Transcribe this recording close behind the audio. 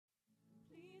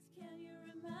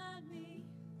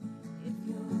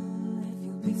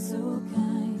be so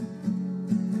kind.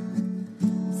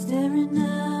 Staring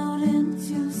out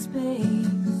into space,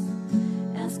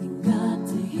 asking God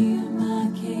to hear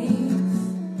my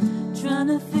case. Trying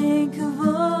to think of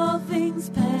all things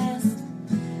past.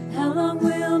 How long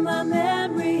will my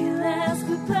memory last?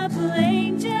 With purple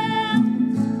angel,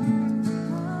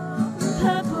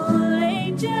 purple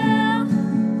angel,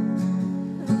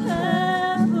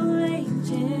 purple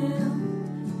angel,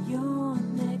 you're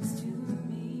next to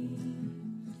me.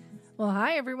 Well,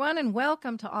 hi, everyone, and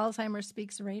welcome to Alzheimer's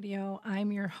Speaks Radio.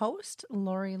 I'm your host,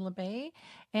 Lori LeBay,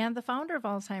 and the founder of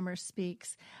Alzheimer's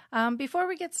Speaks. Before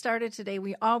we get started today,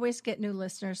 we always get new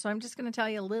listeners, so I'm just going to tell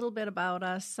you a little bit about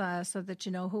us so that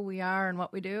you know who we are and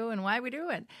what we do and why we do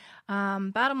it.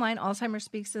 Bottom line, Alzheimer's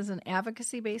Speaks is an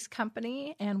advocacy-based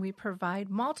company, and we provide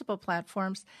multiple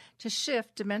platforms to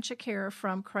shift dementia care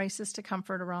from crisis to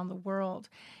comfort around the world.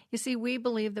 You see, we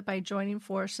believe that by joining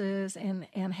forces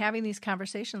and having these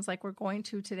conversations like we're going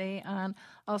to today on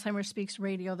Alzheimer's Speaks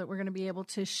Radio, that we're going to be able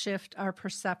to shift our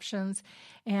perceptions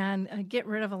and get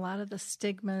rid of a lot of the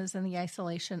stigmas and the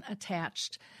isolation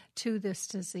attached to this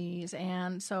disease.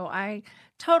 And so I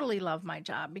totally love my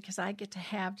job because I get to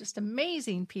have just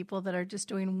amazing people that are just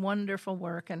doing wonderful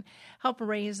work and help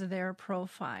raise their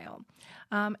profile.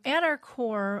 At our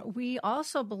core, we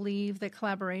also believe that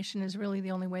collaboration is really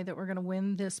the only way that we're going to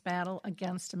win this battle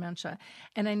against dementia.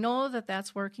 And I know that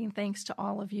that's working thanks to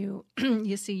all of you.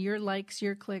 You see your likes,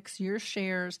 your clicks, your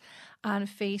shares on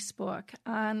Facebook,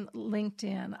 on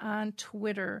LinkedIn, on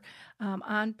Twitter,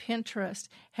 on Pinterest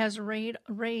has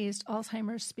raised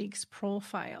Alzheimer's Speaks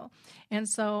profile. And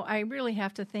so I really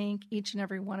have to thank each and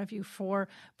every one of you for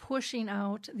pushing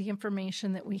out the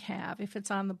information that we have. If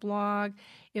it's on the blog,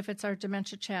 if it's our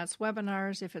Dementia Chats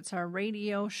webinars, if it's our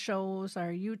radio shows,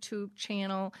 our YouTube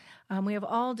channel, we have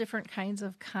all different kinds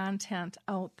of content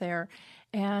out there.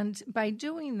 And by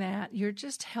doing that, you're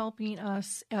just helping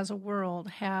us as a world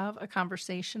have a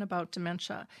conversation about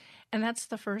dementia. And that's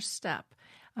the first step.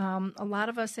 A lot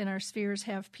of us in our spheres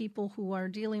have people who are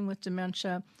dealing with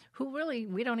dementia who really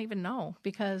we don't even know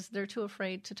because they're too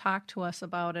afraid to talk to us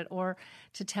about it or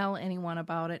to tell anyone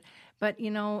about it. But, you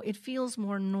know, it feels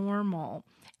more normal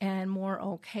and more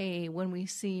okay when we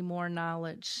see more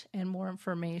knowledge and more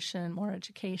information, more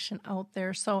education out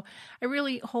there. So I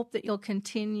really hope that you'll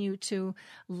continue to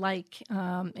like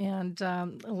our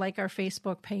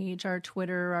Facebook page, our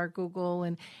Twitter, our Google,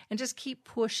 and just keep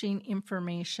pushing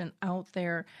information out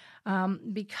there.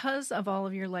 Because of all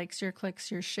of your likes, your clicks,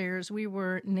 your shares, we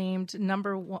were named the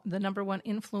number one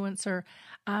influencer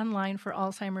online for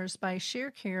Alzheimer's by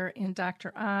ShareCare in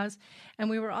Dr. Oz. And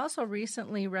we were also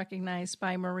recently recognized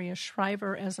by Maria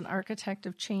Shriver as an architect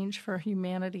of change for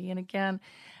humanity. And again,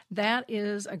 that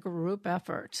is a group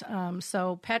effort.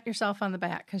 So pat yourself on the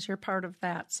back because you're part of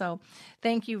that. So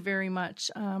thank you very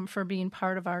much for being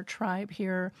part of our tribe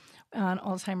here on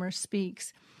Alzheimer's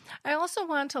Speaks. I also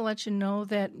want to let you know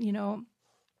that, you know,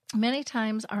 many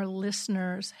times our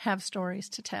listeners have stories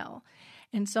to tell.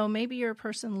 And so maybe you're a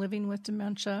person living with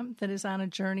dementia that is on a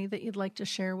journey that you'd like to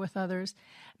share with others.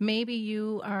 Maybe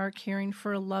you are caring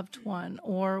for a loved one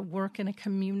or work in a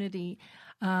community.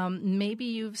 Maybe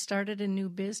you've started a new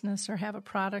business or have a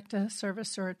product, a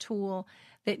service, or a tool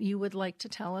that you would like to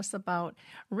tell us about.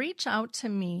 Reach out to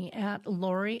me at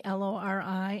Lori,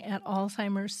 Lori, at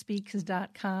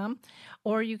alzheimersspeaks.com,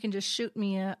 or you can just shoot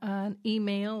me an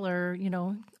email or,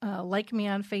 like me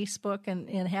on Facebook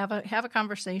and have a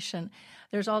conversation.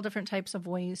 There's all different types of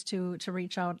ways to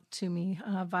reach out to me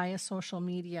via social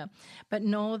media. But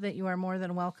know that you are more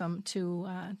than welcome to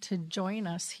join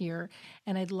us here,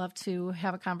 and I'd love to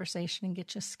have a conversation and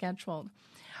get you scheduled.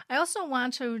 I also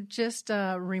want to just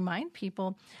remind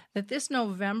people that this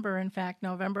November, in fact,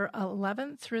 November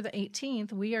 11th through the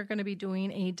 18th, we are going to be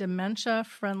doing a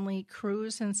dementia-friendly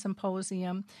cruise and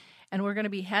symposium, and we're going to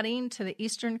be heading to the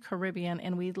Eastern Caribbean,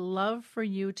 and we'd love for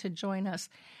you to join us.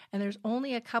 And there's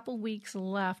only a couple weeks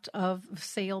left of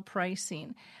sale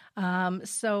pricing.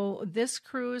 So this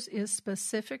cruise is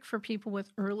specific for people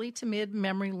with early to mid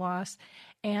memory loss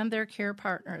and their care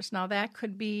partners. Now, that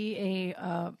could be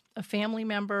a family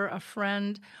member, a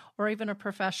friend, or even a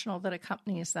professional that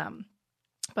accompanies them.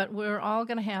 But we're all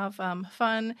going to have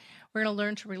fun. We're going to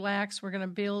learn to relax. We're going to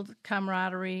build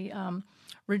camaraderie,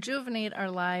 rejuvenate our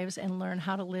lives, and learn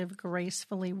how to live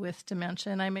gracefully with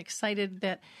dementia. And I'm excited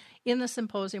that in the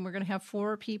symposium, we're going to have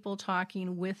 4 people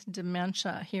talking with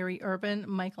dementia: Harry Urban,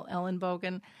 Michael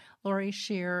Ellenbogen, Lori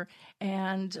Shear,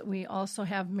 and we also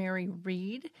have Mary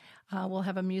Reed. We'll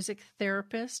have a music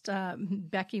therapist,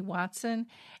 Becky Watson,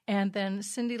 and then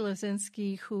Cindy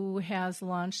Lazinski, who has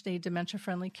launched a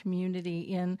dementia-friendly community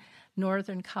in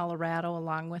northern Colorado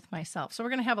along with myself. So we're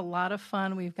going to have a lot of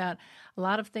fun. We've got a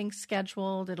lot of things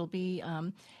scheduled. It'll be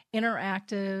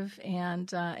interactive,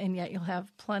 and yet you'll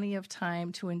have plenty of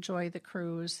time to enjoy the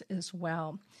cruise as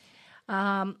well.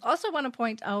 Also want to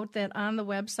point out that on the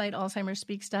website,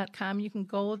 alzheimersspeaks.com, you can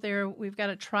go there. We've got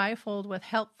a trifold with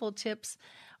helpful tips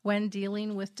when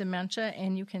dealing with dementia,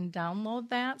 and you can download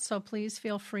that. So please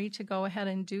feel free to go ahead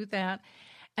and do that.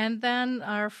 And then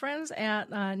our friends at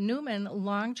Newman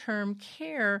Long-Term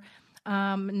Care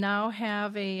now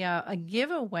have a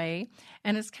giveaway,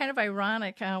 and it's kind of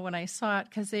ironic when I saw it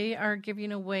because they are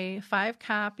giving away 5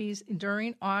 copies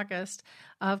during August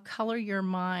of Color Your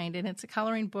Mind, and it's a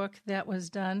coloring book that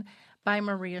was done by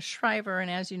Maria Shriver. And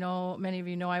as you know, many of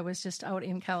you know, I was just out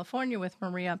in California with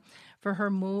Maria for her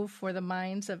Move for the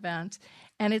Minds event.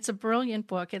 And it's a brilliant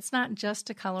book. It's not just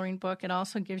a coloring book. It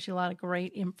also gives you a lot of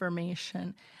great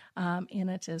information in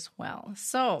it as well.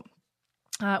 So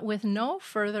with no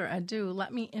further ado,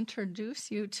 let me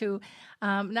introduce you to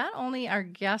not only our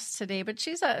guest today, but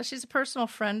she's a personal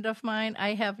friend of mine.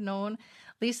 I have known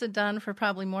Lisa Dunn for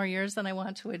probably more years than I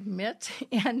want to admit,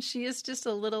 and she is just she's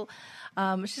a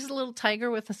little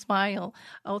tiger with a smile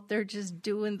out there just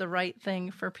doing the right thing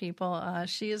for people.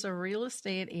 She is a real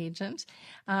estate agent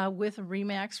with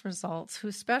RE/MAX Results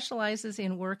who specializes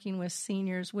in working with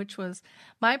seniors, which was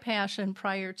my passion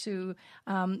prior to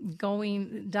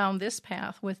going down this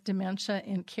path with dementia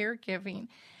and caregiving.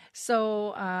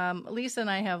 So Lisa and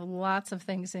I have lots of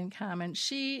things in common.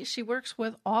 She works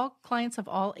with all clients of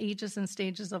all ages and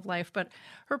stages of life, but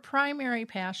her primary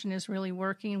passion is really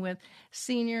working with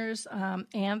seniors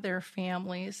and their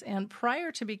families. And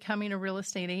prior to becoming a real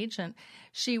estate agent,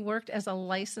 she worked as a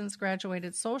licensed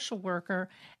graduated social worker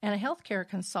and a healthcare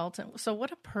consultant. So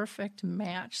what a perfect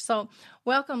match. So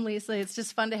welcome, Lisa. It's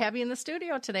just fun to have you in the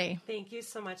studio today. Thank you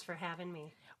so much for having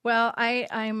me. Well,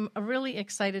 I'm really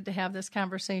excited to have this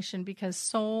conversation because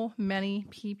so many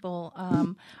people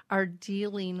are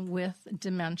dealing with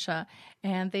dementia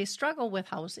and they struggle with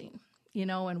housing,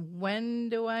 and when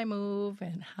do I move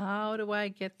and how do I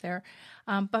get there?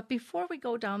 But before we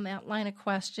go down that line of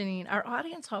questioning, our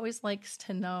audience always likes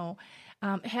to know,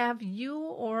 have you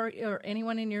or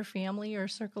anyone in your family or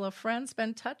circle of friends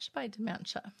been touched by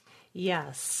dementia?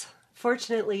 Yes.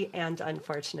 Fortunately and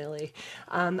unfortunately,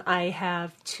 I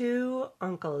have 2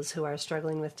 uncles who are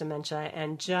struggling with dementia,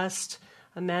 and just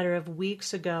a matter of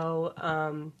weeks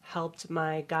ago helped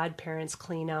my godparents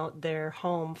clean out their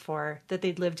home that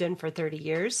they'd lived in for 30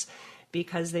 years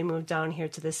because they moved down here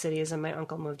to the cities and my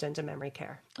uncle moved into memory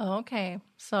care. Okay.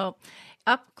 So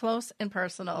up close and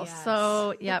personal. Yes.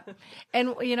 So, yep.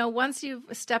 And, once you've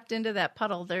stepped into that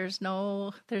puddle, there's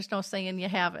no saying you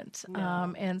haven't.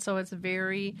 No. And so it's a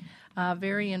very,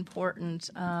 very important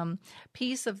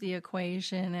piece of the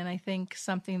equation. And I think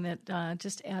something that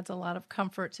just adds a lot of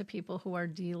comfort to people who are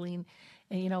dealing,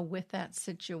 with that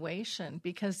situation,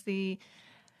 because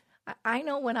I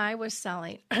know when I was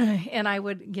selling and I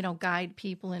would, guide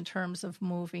people in terms of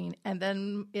moving, and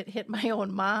then it hit my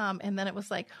own mom, and then it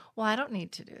was like, well, I don't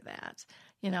need to do that.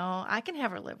 I can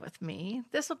have her live with me.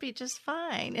 This will be just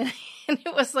fine. And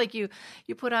it was like you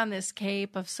put on this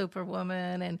cape of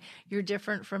Superwoman and you're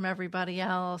different from everybody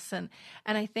else. And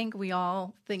I think we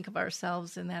all think of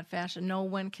ourselves in that fashion. No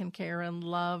one can care and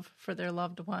love for their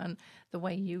loved one the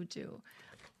way you do.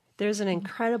 There's an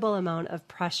incredible amount of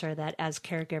pressure that as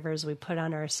caregivers we put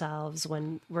on ourselves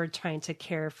when we're trying to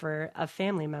care for a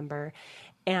family member.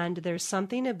 And there's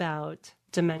something about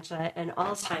dementia and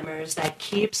Alzheimer's that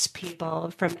keeps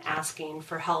people from asking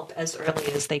for help as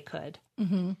early as they could.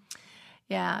 Mm-hmm.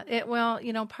 Yeah.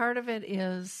 Part of it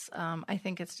is, I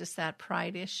think it's just that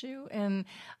pride issue. And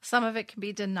some of it can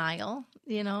be denial.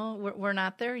 We're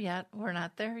not there yet. We're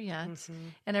not there yet. Mm-hmm.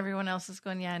 And everyone else is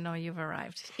going, yeah, I know you've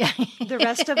arrived. The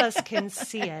rest of us can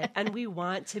see it. And we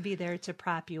want to be there to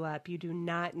prop you up. You do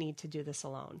not need to do this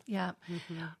alone. Yeah.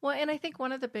 Mm-hmm. Well, and I think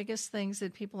one of the biggest things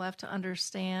that people have to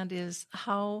understand is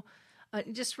how,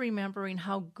 just remembering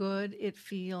how good it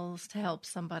feels to help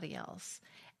somebody else.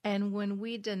 And when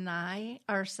we deny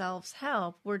ourselves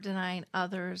help, we're denying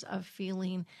others of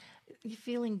feeling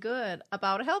good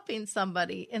about helping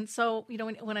somebody. And so,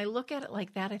 when I look at it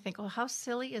like that, I think, oh, how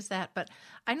silly is that? But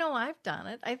I know I've done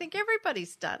it. I think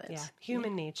everybody's done it. Yeah,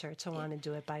 human nature to want to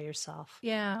do it by yourself.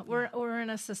 Yeah, we're in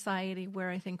a society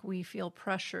where I think we feel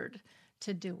pressured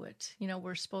to do it.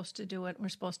 We're supposed to do it. We're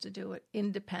supposed to do it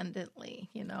independently,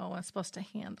 I'm supposed to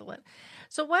handle it.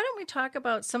 So why don't we talk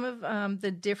about some of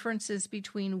the differences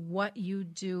between what you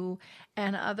do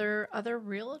and other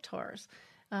realtors?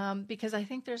 Because I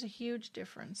think there's a huge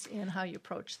difference in how you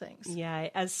approach things. Yeah,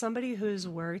 as somebody who's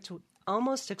worked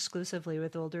almost exclusively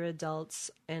with older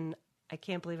adults, and I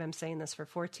can't believe I'm saying this, for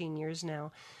 14 years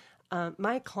now,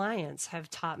 my clients have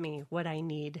taught me what I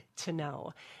need to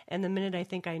know. And the minute I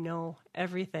think I know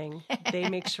everything, they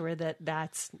make sure that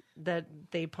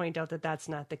they point out that that's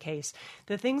not the case.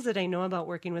 The things that I know about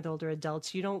working with older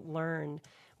adults, you don't learn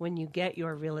when you get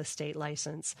your real estate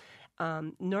license.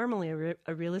 Normally,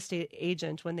 a real estate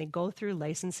agent, when they go through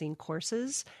licensing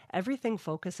courses, everything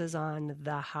focuses on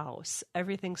the house.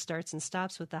 Everything starts and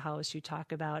stops with the house. You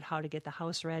talk about how to get the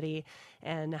house ready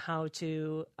and how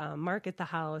to market the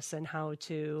house and how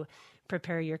to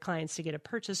prepare your clients to get a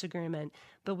purchase agreement.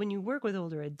 But when you work with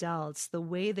older adults, the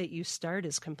way that you start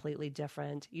is completely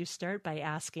different. You start by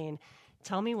asking,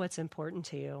 tell me what's important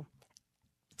to you.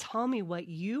 Tell me what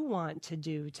you want to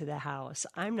do to the house.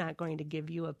 I'm not going to give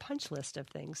you a punch list of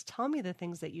things. Tell me the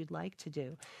things that you'd like to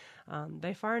do.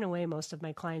 By far and away, most of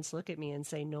my clients look at me and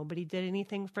say, nobody did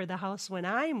anything for the house when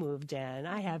I moved in.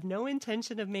 I have no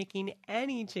intention of making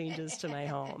any changes to my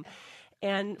home.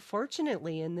 And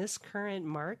fortunately, in this current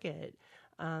market,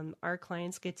 our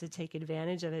clients get to take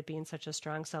advantage of it being such a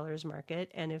strong seller's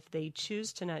market. And if they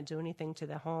choose to not do anything to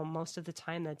the home, most of the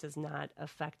time that does not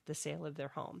affect the sale of their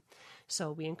home.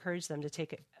 So we encourage them to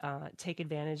take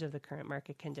advantage of the current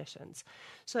market conditions.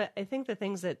 So I think the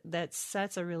things that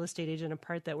sets a real estate agent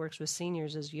apart that works with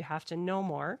seniors is you have to know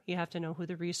more. You have to know who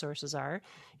the resources are.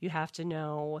 You have to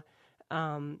know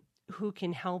who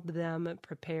can help them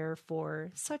prepare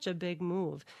for such a big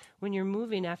move. When you're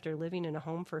moving after living in a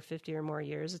home for 50 or more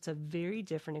years, it's a very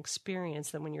different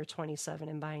experience than when you're 27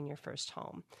 and buying your first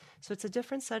home. So it's a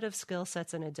different set of skill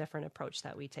sets and a different approach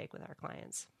that we take with our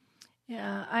clients.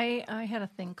 Yeah, I had a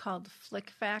thing called flick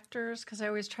factors because I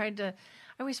always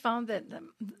found that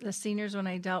the seniors, when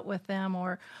I dealt with them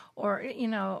or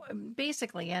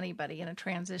basically anybody in a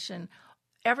transition,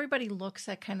 everybody looks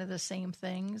at kind of the same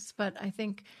things, but I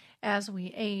think as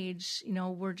we age,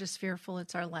 we're just fearful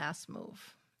it's our last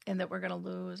move and that we're going to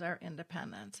lose our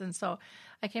independence. And so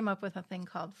I came up with a thing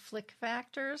called flick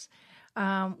factors,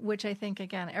 which I think,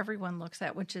 again, everyone looks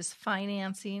at, which is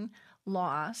financing,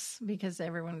 loss, because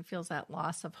everyone feels that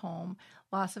loss of home,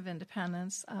 loss of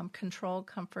independence, control,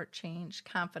 comfort, change,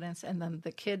 confidence, and then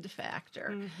the kid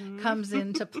factor comes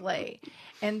into play.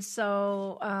 And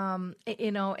so,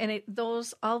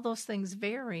 all those things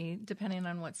vary depending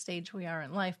on what stage we are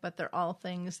in life, but they're all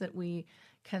things that we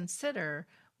consider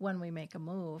when we make a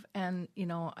move. And,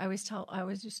 I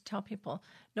always used to tell people,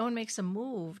 no one makes a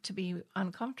move to be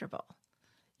uncomfortable.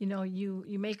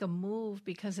 You make a move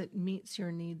because it meets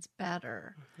your needs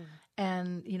better.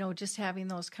 And, just having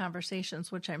those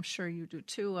conversations, which I'm sure you do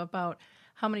too, about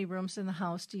how many rooms in the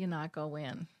house do you not go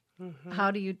in? How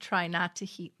do you try not to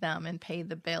heat them and pay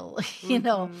the bill,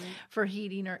 for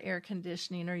heating or air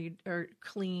conditioning or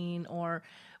clean or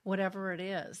whatever it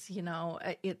is,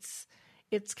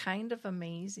 it's kind of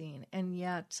amazing. And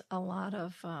yet a lot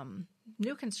of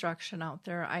new construction out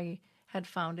there I had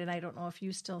found, and I don't know if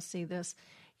you still see this,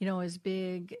 is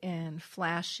big and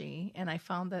flashy. And I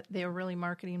found that they were really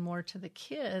marketing more to the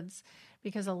kids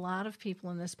because a lot of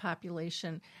people in this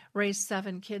population raised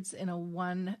 7 kids in a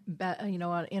one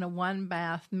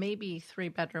bath, maybe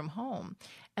 3-bedroom home,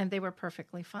 and they were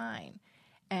perfectly fine.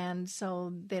 And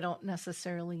so they don't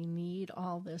necessarily need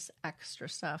all this extra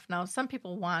stuff. Now, some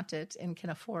people want it and can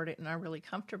afford it and are really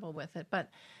comfortable with it, but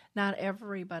not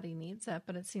everybody needs that.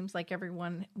 But it seems like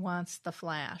everyone wants the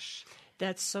flash.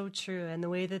 That's so true. And the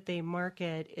way that they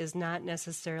market is not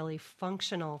necessarily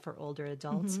functional for older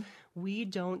adults. We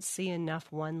don't see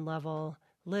enough one-level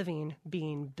living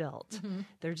being built.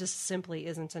 There just simply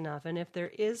isn't enough. And if there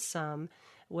is some,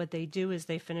 what they do is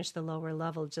they finish the lower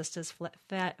level just as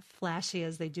flashy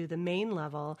as they do the main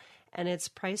level, and it's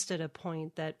priced at a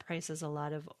point that prices a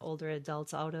lot of older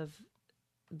adults out of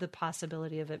the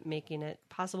possibility of it making it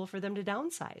possible for them to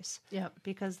downsize. Yep.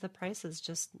 Because the price is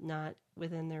just not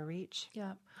within their reach.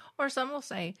 Yeah. Or some will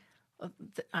say,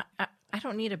 I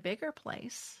don't need a bigger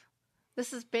place.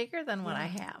 This is bigger than what I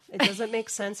have. It doesn't make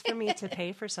sense for me to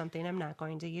pay for something I'm not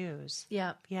going to use.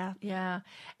 Yep. Yeah. Yeah.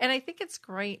 And I think it's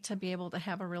great to be able to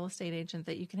have a real estate agent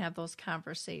that you can have those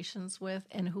conversations with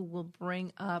and who will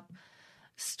bring up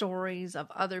stories of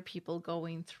other people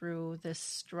going through this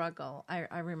struggle.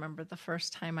 I remember the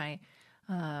first time I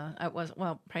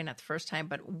probably not the first time,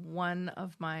 but one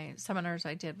of my seminars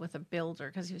I did with a builder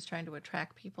because he was trying to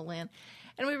attract people in.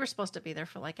 And we were supposed to be there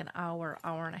for like an hour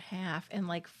and a half. And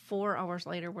like 4 hours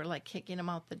later, we're like kicking him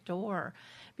out the door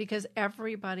because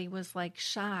everybody was like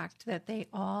shocked that they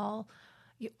all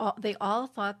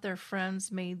thought their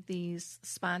friends made these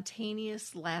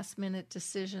spontaneous last-minute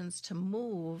decisions to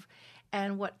move.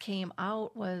 And what came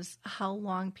out was how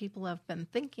long people have been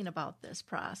thinking about this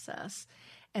process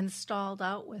and stalled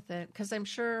out with it. Because I'm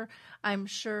sure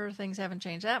things haven't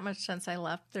changed that much since I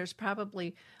left. There's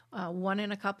probably one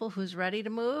in a couple who's ready to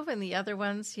move, and the other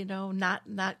one's, not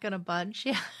going to budge.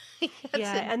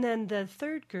 Yeah. And then the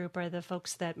third group are the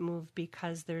folks that move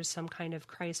because there's some kind of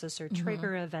crisis or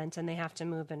trigger event, and they have to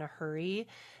move in a hurry.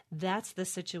 That's the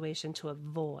situation to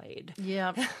avoid.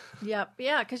 Yep. Yeah,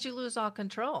 because you lose all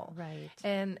control. Right.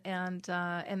 And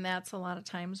that's a lot of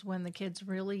times when the kids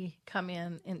really come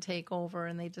in and take over,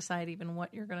 and they decide even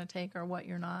what you're going to take or what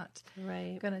you're not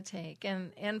going to take.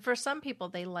 And for some people,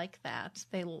 they like that.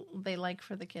 They like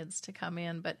for the kids to come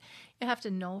in, but you have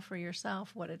to know for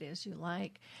yourself what it is you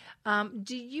like.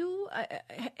 Do you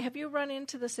have you run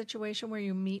into the situation where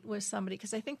you meet with somebody?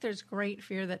 Because I think there's great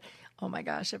fear that, oh my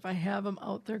gosh, if I have them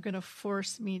out, they're going to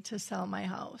force me to sell my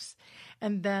house.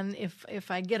 And then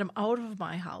if I get them out of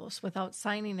my house without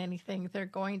signing anything, they're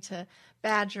going to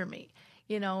badger me,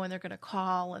 and they're going to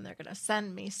call and they're going to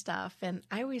send me stuff. And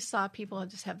I always saw people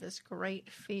just have this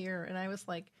great fear. And I was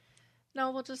like,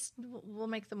 no, we'll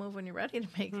make the move when you're ready to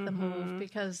make the move,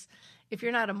 because if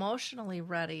you're not emotionally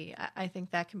ready, I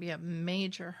think that can be a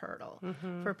major hurdle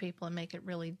for people and make it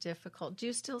really difficult. Do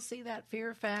you still see that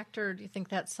fear factor, or do you think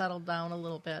that's settled down a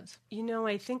little bit?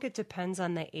 I think it depends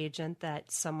on the agent that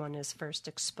someone is first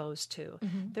exposed to.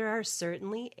 There are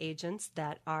certainly agents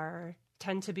that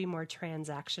tend to be more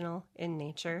transactional in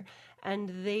nature,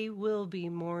 and they will be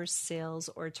more sales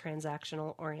or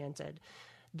transactional oriented.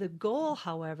 The goal,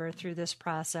 however, through this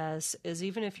process is,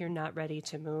 even if you're not ready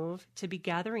to move, to be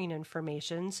gathering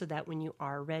information so that when you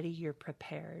are ready, you're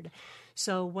prepared.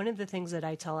 So one of the things that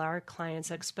I tell our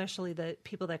clients, especially the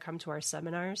people that come to our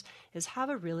seminars, is have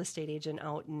a real estate agent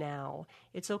out now.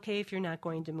 It's okay if you're not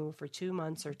going to move for 2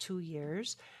 months or 2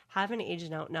 years. Have an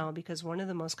agent out now, because one of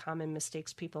the most common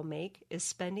mistakes people make is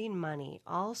spending money,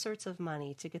 all sorts of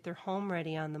money, to get their home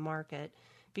ready on the market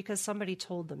because somebody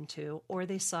told them to, or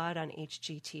they saw it on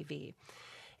HGTV.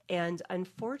 And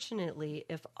unfortunately,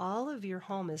 if all of your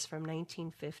home is from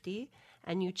 1950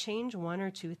 and you change one or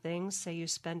two things, say you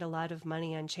spend a lot of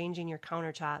money on changing your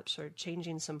countertops or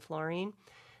changing some flooring,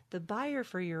 the buyer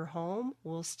for your home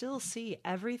will still see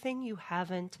everything you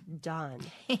haven't done.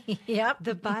 Yep.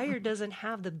 The buyer doesn't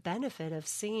have the benefit of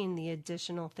seeing the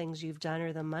additional things you've done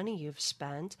or the money you've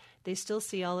spent. They still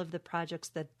see all of the projects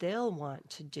that they'll want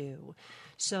to do.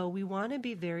 So we want to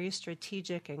be very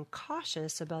strategic and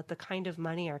cautious about the kind of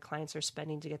money our clients are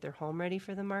spending to get their home ready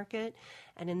for the market.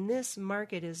 And in this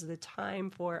market is the time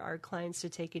for our clients to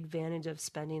take advantage of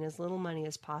spending as little money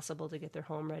as possible to get their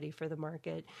home ready for the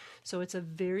market. So it's a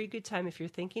very good time, if you're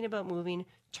thinking about moving,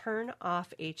 turn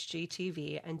off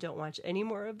HGTV and don't watch any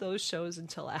more of those shows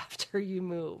until after you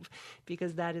move,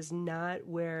 because that is not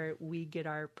where we get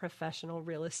our professional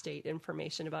real estate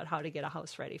information about how to get a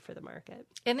house ready for the market.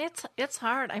 And it's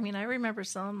hard. I mean, I remember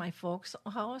selling my folks'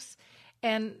 house,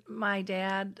 and my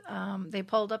dad, they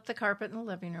pulled up the carpet in the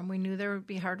living room. We knew there would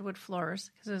be hardwood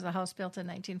floors because it was a house built in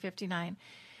 1959.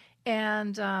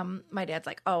 And my dad's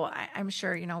like, oh, I'm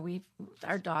sure,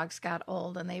 our dogs got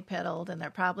old and they piddled and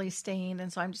they're probably stained.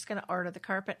 And so I'm just going to order the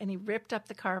carpet. And he ripped up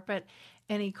the carpet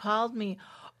and he called me,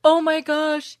 oh my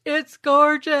gosh, it's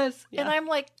gorgeous. Yeah. And I'm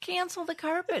like, cancel the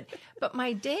carpet. But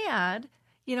my dad,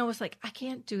 was like, I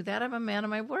can't do that. I'm a man of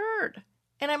my word.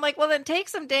 And I'm like, well, then take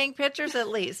some dang pictures at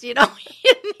least. You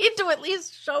need to at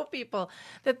least show people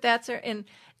that that's her. And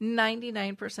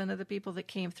 99% of the people that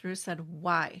came through said,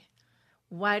 why?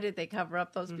 Why did they cover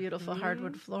up those beautiful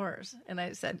hardwood floors? And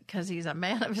I said, because he's a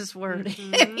man of his word.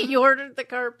 He ordered the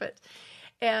carpet.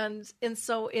 And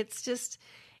so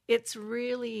it's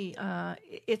really,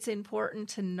 it's important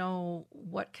to know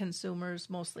what consumers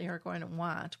mostly are going to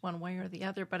want one way or the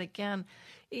other. But again,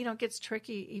 it gets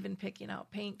tricky even picking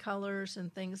out paint colors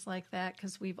and things like that,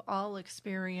 because we've all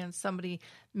experienced somebody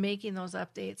making those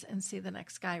updates and see the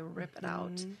next guy rip it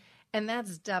out. And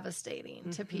that's devastating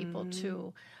to people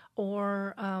too.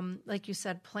 or like you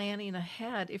said, planning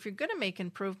ahead. If you're going to make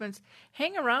improvements,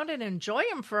 hang around and enjoy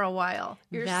them for a while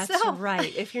yourself. That's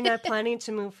right. If you're not planning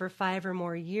to move for 5 or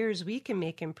more years, we can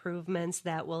make improvements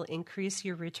that will increase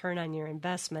your return on your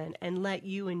investment and let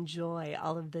you enjoy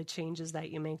all of the changes that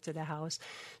you make to the house.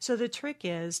 So the trick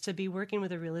is to be working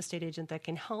with a real estate agent that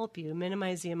can help you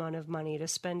minimize the amount of money to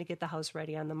spend to get the house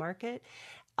ready on the market.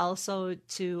 Also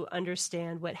to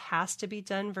understand what has to be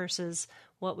done versus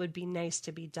what would be nice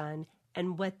to be done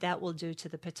and what that will do to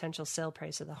the potential sale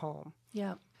price of the home.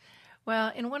 Yeah.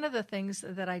 Well, and one of the things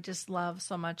that I just love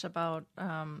so much about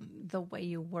the way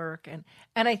you work,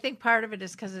 and I think part of it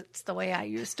is because it's the way I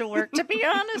used to work, to be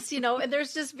honest, and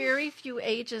there's just very few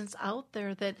agents out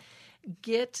there that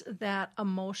get that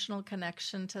emotional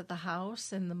connection to the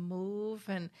house and the move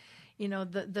and,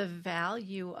 the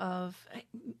value of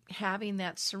having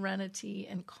that serenity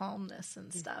and calmness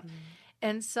and stuff.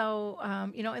 And so,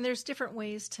 and there's different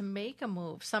ways to make a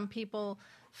move. Some people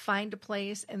find a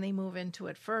place and they move into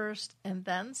it first and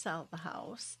then sell the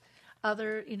house.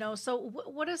 So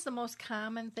what is the most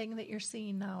common thing that you're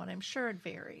seeing now? And I'm sure it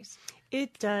varies.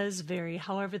 It does vary.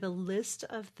 However, the list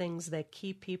of things that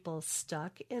keep people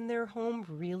stuck in their home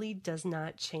really does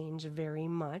not change very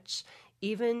much.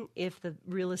 Even if the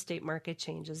real estate market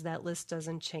changes, that list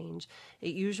doesn't change.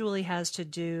 It usually has to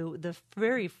do, the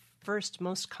very first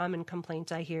most common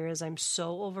complaint I hear is, I'm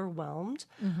so overwhelmed,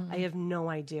 I have no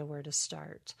idea where to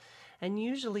start. And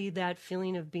usually that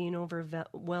feeling of being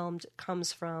overwhelmed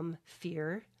comes from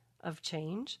fear of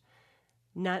change,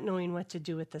 not knowing what to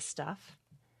do with the stuff,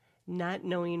 not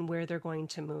knowing where they're going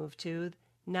to move to,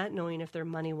 not knowing if their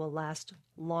money will last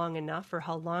long enough or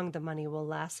how long the money will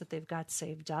last that they've got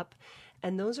saved up.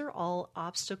 And those are all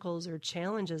obstacles or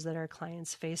challenges that our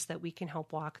clients face that we can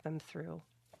help walk them through.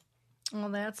 Well,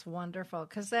 that's wonderful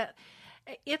because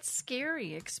it's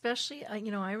scary, especially,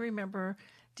 I remember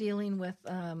dealing with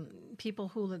people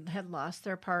who had lost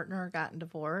their partner or gotten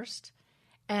divorced.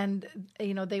 And,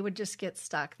 they would just get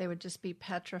stuck. They would just be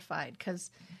petrified because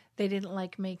they didn't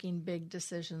like making big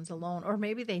decisions alone. Or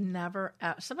maybe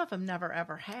some of them never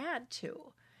ever had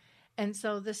to. And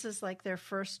so this is like their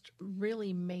first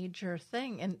really major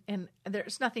thing. And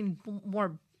there's nothing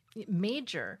more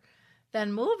major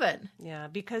than moving. Yeah,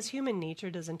 because human nature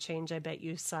doesn't change. I bet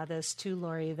you saw this too,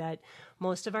 Lori, that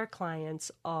most of our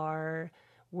clients are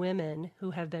women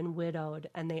who have been widowed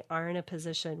and they are in a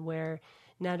position where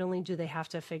not only do they have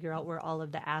to figure out where all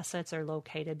of the assets are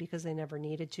located because they never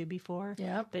needed to before,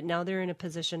 but now they're in a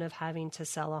position of having to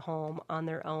sell a home on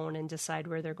their own and decide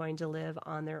where they're going to live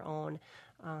on their own.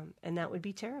 And that would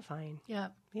be terrifying. Yeah.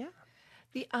 Yeah.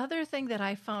 The other thing that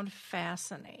I found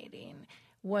fascinating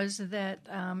was that,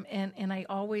 and I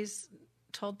always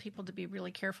told people to be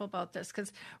really careful about this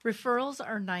because referrals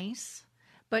are nice,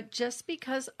 but just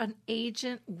because an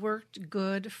agent worked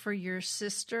good for your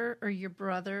sister or your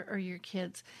brother or your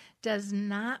kids does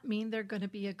not mean they're going to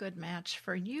be a good match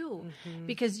for you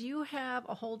because you have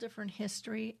a whole different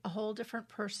history, a whole different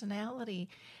personality.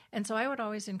 And so I would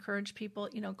always encourage people,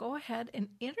 go ahead and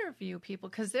interview people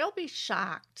because they'll be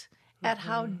shocked at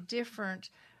how different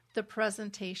the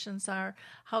presentations are,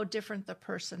 how different the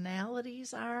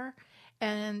personalities are.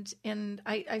 And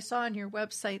I saw on your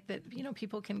website that,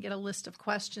 people can get a list of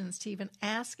questions to even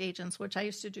ask agents, which I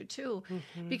used to do too,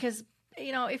 because,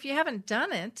 if you haven't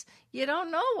done it, you don't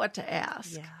know what to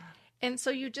ask. Yeah. And so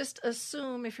you just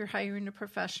assume if you're hiring a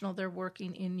professional, they're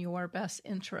working in your best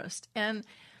interest. And,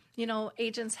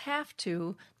 agents have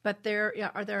to, but there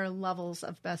are levels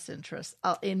of best interest,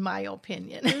 in my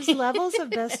opinion. There's levels of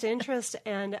best interest,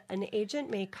 and an agent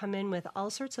may come in with all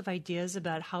sorts of ideas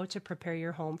about how to prepare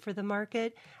your home for the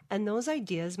market, and those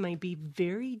ideas might be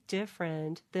very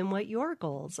different than what your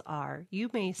goals are. You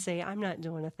may say, I'm not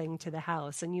doing a thing to the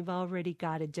house, and you've already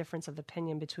got a difference of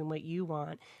opinion between what you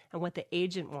want and what the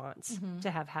agent wants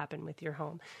to have happen with your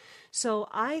home. So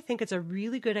I think it's a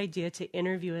really good idea to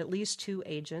interview at least 2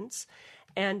 agents.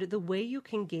 And the way you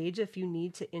can gauge if you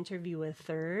need to interview a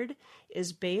third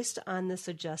is based on the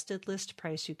suggested list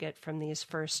price you get from these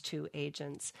first 2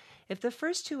 agents. If the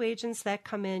first 2 agents that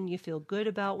come in, you feel good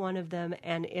about one of them,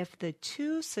 and if the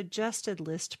 2 suggested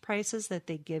list prices that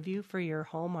they give you for your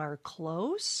home are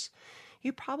close,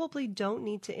 you probably don't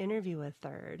need to interview a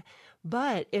third.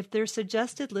 But if their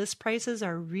suggested list prices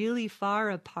are really far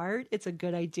apart, it's a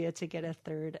good idea to get a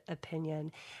third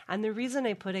opinion. And the reason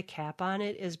I put a cap on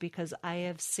it is because I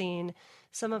have seen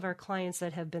some of our clients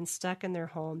that have been stuck in their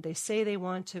home. They say they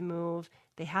want to move.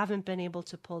 They haven't been able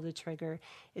to pull the trigger.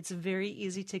 It's very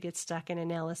easy to get stuck in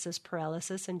analysis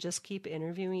paralysis and just keep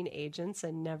interviewing agents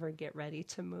and never get ready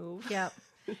to move. Yep.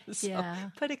 So Yeah.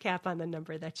 put a cap on the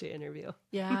number that you interview.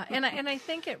 Yeah, and I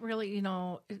think it really,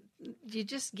 you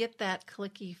just get that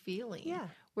clicky feeling. Yeah.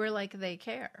 Where like they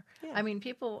care. Yeah. I mean,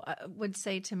 people would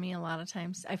say to me a lot of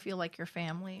times, "I feel like your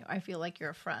family. I feel like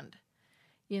you're a friend."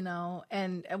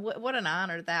 And what an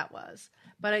honor that was.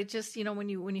 But I just, when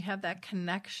you have that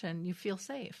connection, you feel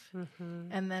safe,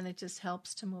 and then it just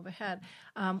helps to move ahead.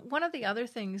 One of the other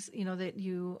things, that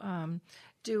you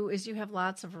do is you have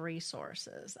lots of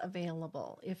resources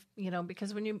available.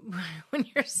 Because when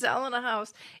you're selling a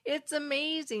house, it's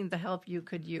amazing the help you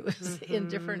could use in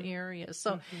different areas.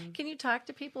 So, can you talk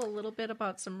to people a little bit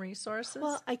about some resources?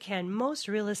 Well, I can. Most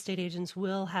real estate agents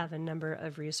will have a number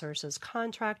of resources.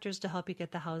 Contractors to help you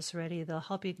get the house ready. They'll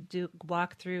help you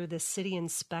walk through the city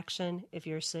inspection if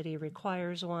your city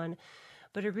requires one.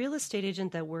 But a real estate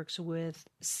agent that works with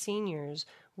seniors,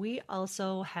 we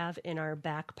also have in our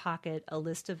back pocket a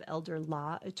list of elder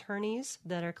law attorneys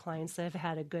that are clients that have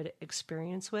had a good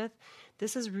experience with.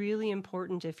 This is really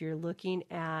important if you're looking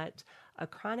at a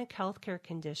chronic healthcare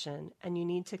condition and you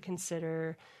need to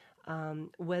consider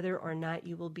whether or not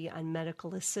you will be on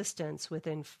medical assistance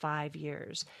within 5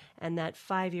 years. And that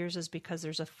 5 years is because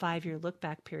there's a 5-year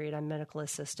look-back period on medical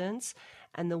assistance.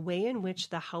 And the way in which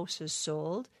the house is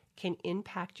sold can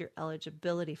impact your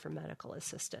eligibility for medical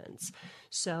assistance.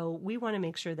 So we want to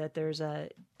make sure that there's a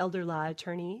elder law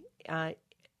attorney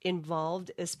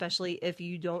involved, especially if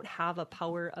you don't have a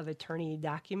power of attorney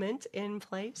document in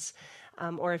place,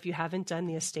 or if you haven't done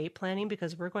the estate planning,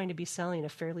 because we're going to be selling a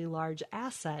fairly large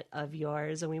asset of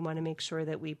yours, and we want to make sure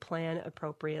that we plan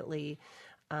appropriately,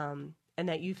 and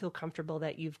that you feel comfortable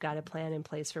that you've got a plan in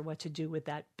place for what to do with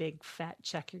that big fat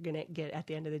check you're going to get at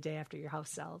the end of the day after your house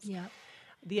sells. Yeah.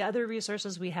 The other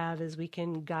resources we have is we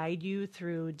can guide you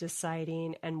through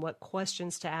deciding and what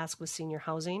questions to ask with senior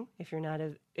housing if you're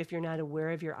not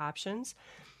aware of your options.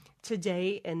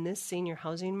 Today in this senior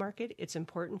housing market, it's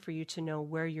important for you to know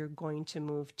where you're going to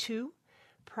move to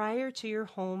prior to your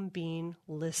home being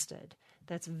listed.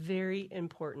 That's very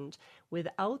important.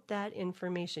 Without that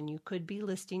information, you could be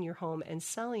listing your home and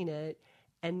selling it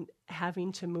and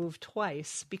having to move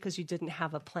twice because you didn't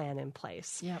have a plan in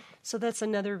place. Yep. So that's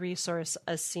another resource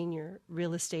a senior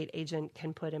real estate agent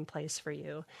can put in place for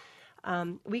you.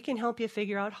 We can help you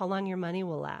figure out how long your money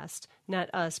will last. Not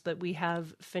us, but we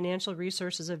have financial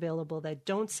resources available that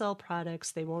don't sell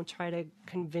products. They won't try to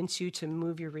convince you to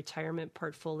move your retirement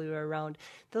portfolio around.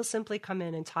 They'll simply come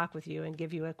in and talk with you and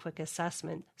give you a quick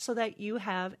assessment so that you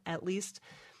have at least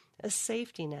a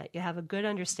safety net. You have a good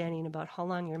understanding about how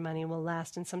long your money will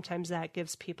last, and sometimes that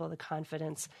gives people the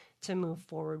confidence to move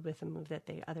forward with a move that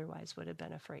they otherwise would have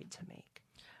been afraid to make.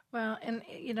 Well, and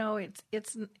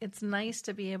it's nice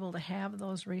to be able to have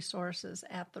those resources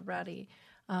at the ready.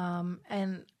 For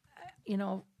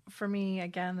me,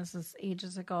 again, this is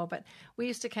ages ago, but we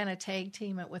used to kind of tag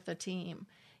team it with a team,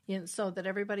 so that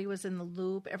everybody was in the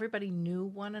loop, everybody knew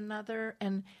one another,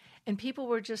 and people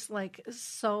were just like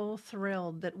so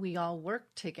thrilled that we all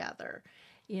worked together,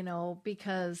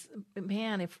 because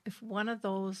man, if one of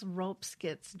those ropes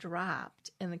gets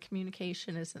dropped and the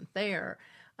communication isn't there,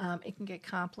 it can get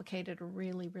complicated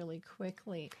really, really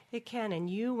quickly. It can, and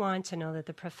you want to know that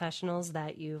the professionals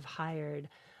that you've hired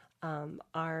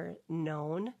are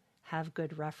known, have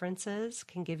good references,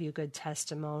 can give you good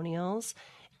testimonials.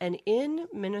 And in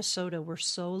Minnesota, we're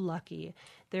so lucky.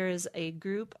 There is a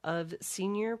group of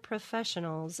senior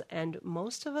professionals, and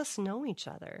most of us know each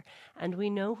other. And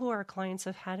we know who our clients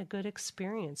have had a good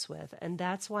experience with. And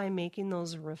that's why making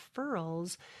those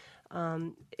referrals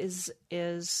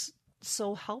is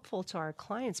so helpful to our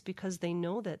clients, because they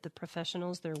know that the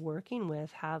professionals they're working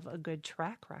with have a good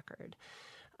track record.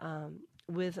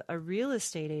 With a real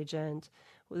estate agent,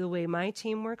 the way my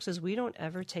team works is we don't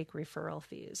ever take referral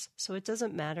fees. So it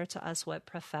doesn't matter to us what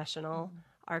professional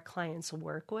our clients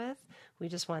work with. We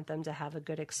just want them to have a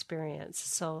good experience.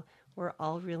 So we're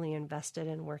all really invested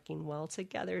in working well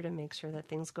together to make sure that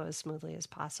things go as smoothly as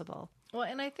possible. Well,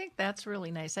 and I think that's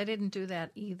really nice. I didn't do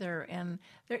that either. And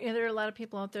there are a lot of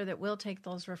people out there that will take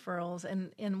those referrals.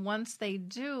 And once they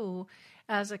do,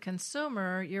 as a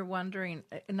consumer, you're wondering,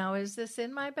 now, is this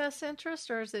in my best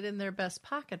interest or is it in their best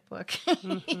pocketbook,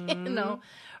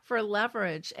 for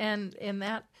leverage? And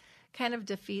that kind of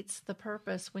defeats the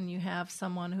purpose when you have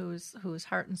someone whose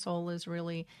heart and soul is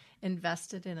really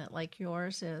invested in it like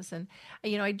yours is. And,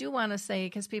 I do want to say,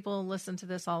 because people listen to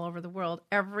this all over the world,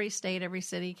 every state, every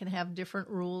city can have different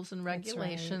rules and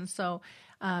regulations. Right. So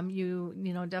you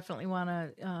definitely want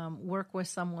to work with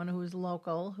someone who's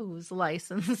local, who's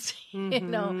licensed,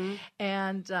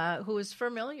 and who is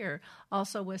familiar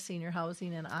also with senior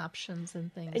housing and options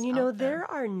and things. And there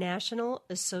are national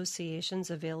associations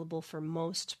available for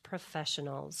most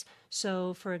professionals.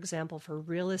 So, for example, for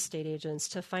real estate agents,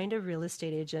 to find a real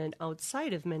estate agent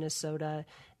outside of Minnesota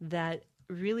that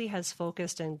really has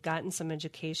focused and gotten some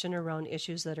education around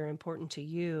issues that are important to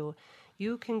you,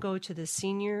 you can go to the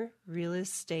Senior Real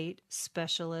Estate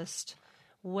Specialist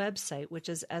website, which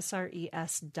is sres.org,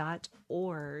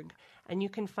 and you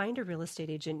can find a real estate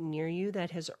agent near you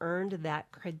that has earned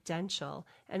that credential,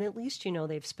 and at least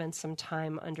they've spent some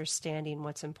time understanding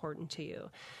what's important to you.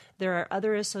 There are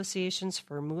other associations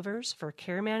for movers, for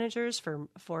care managers,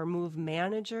 for move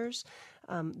managers.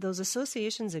 Those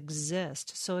associations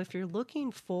exist. So if you're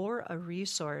looking for a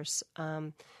resource,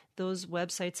 those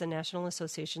websites and national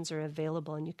associations are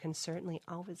available, and you can certainly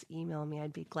always email me.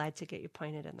 I'd be glad to get you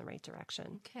pointed in the right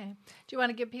direction. Okay. Do you want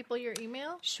to give people your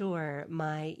email? Sure.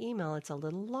 My email, it's a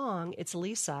little long. It's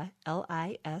Lisa,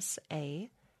 Lisa,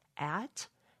 at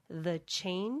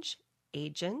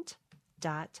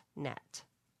thechangeagent.net.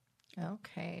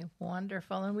 Okay,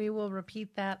 wonderful. And we will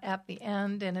repeat that at the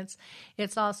end, and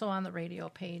it's also on the radio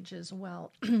page as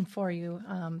well for you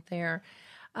there.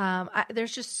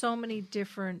 There's just so many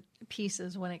different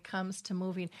pieces when it comes to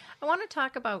moving. I want to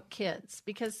talk about kids,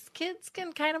 because kids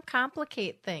can kind of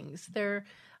complicate things. They're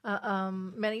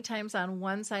many times on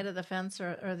one side of the fence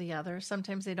or the other.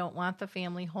 Sometimes they don't want the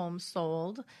family home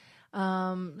sold.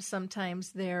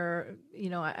 Sometimes they're,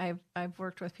 I've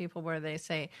worked with people where they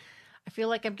say, I feel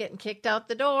like I'm getting kicked out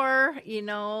the door.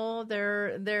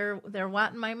 They're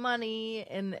wanting my money,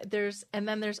 and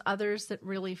then there's others that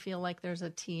really feel like there's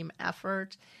a team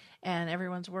effort and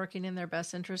everyone's working in their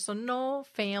best interest. So no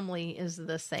family is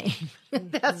the same.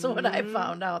 That's what I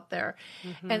found out there.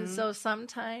 Mm-hmm. And so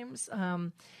sometimes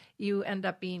you end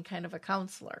up being kind of a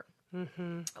counselor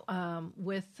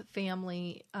with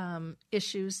family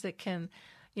issues that can,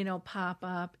 pop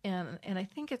up. And I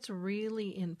think it's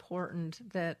really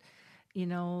important that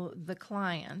the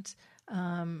client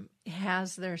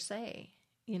has their say,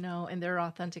 and their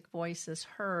authentic voice is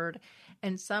heard.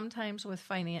 And sometimes with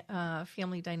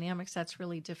family dynamics, that's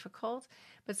really difficult.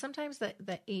 But sometimes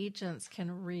the agents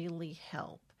can really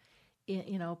help,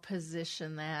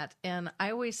 position that. And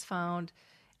I always found,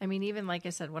 even like I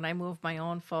said, when I moved my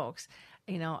own folks,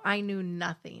 I knew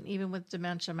nothing. Even with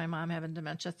dementia, my mom having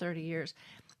dementia 30 years.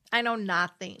 I know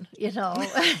nothing,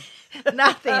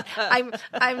 nothing.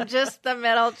 I'm just the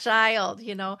middle child,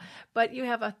 but you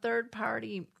have a third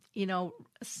party,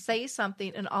 say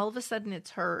something, and all of a sudden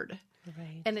it's heard,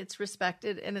 right, and it's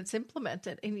respected and it's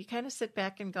implemented, and you kind of sit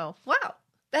back and go, wow,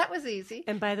 that was easy.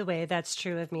 And by the way, that's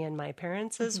true of me and my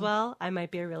parents as well. I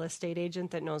might be a real estate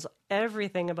agent that knows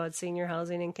everything about senior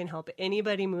housing and can help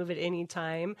anybody move at any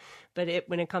time. But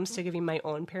when it comes to giving my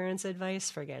own parents advice,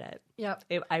 forget it. Yep.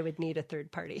 I would need a third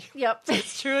party. Yep.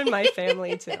 It's true in my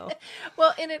family too.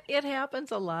 Well, and it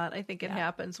happens a lot. I think it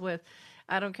happens with,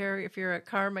 I don't care if you're a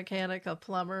car mechanic, a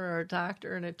plumber, or a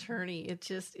doctor, an attorney. It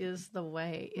just is the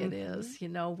way it is.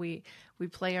 We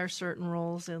play our certain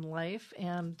roles in life,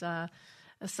 and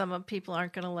some people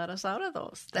aren't going to let us out of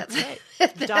those. That's right.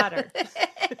 Daughter.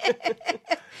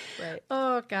 Right.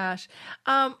 Oh, gosh.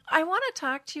 I want to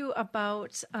talk to you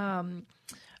about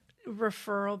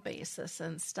referral basis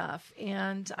and stuff.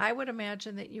 And I would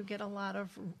imagine that you get a lot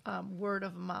of word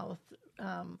of mouth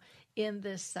in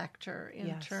this sector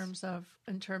in terms of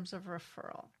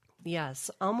referral.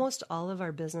 Yes. Almost all of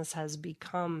our business has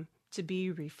become to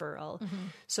be referral. Mm-hmm.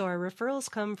 So our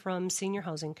referrals come from senior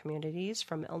housing communities,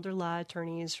 from elder law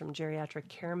attorneys, from geriatric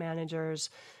care managers,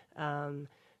 from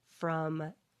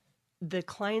the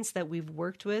clients that we've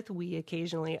worked with. We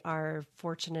occasionally are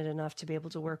fortunate enough to be able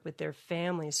to work with their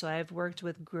families. So I've worked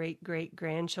with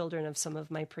great-great-grandchildren of some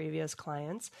of my previous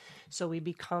clients. So we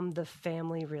become the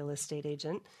family real estate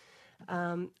agent.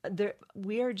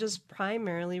 We are just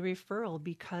primarily referral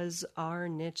because our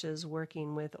niche is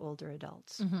working with older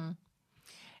adults. Mm-hmm.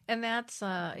 And that's,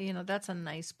 that's a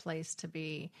nice place to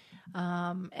be.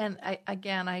 And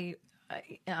I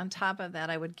on top of that,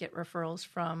 I would get referrals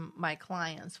from my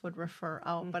clients, would refer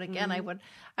out. But again,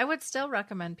 I would still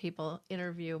recommend people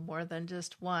interview more than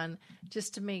just one,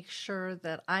 just to make sure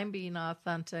that I'm being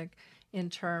authentic, in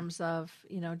terms of,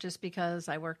 just because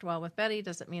I worked well with Betty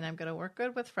doesn't mean I'm going to work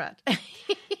good with Fred.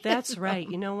 That's right.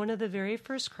 One of the very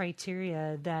first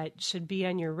criteria that should be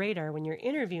on your radar when you're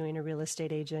interviewing a real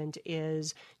estate agent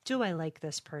is, do I like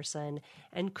this person?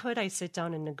 And could I sit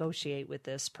down and negotiate with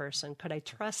this person? Could I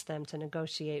trust them to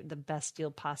negotiate the best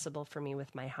deal possible for me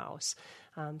with my house?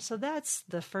 So that's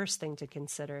the first thing to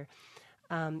consider.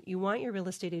 You want your real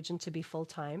estate agent to be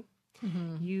full-time.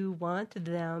 Mm-hmm. You want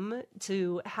them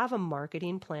to have a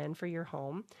marketing plan for your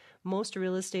home. Most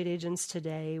real estate agents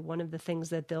today, one of the things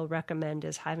that they'll recommend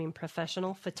is having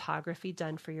professional photography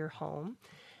done for your home.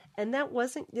 And that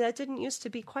didn't used to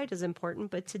be quite as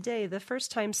important, but today the first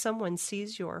time someone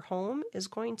sees your home is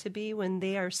going to be when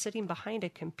they are sitting behind a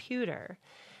computer.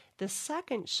 The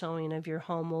second showing of your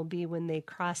home will be when they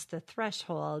cross the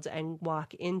threshold and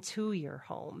walk into your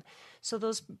home. So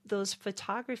those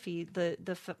photography,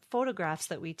 the photographs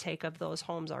that we take of those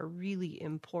homes are really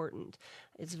important.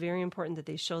 It's very important that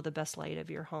they show the best light of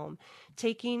your home.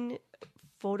 Taking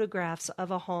photographs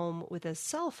of a home with a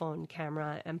cell phone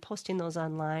camera and posting those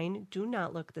online do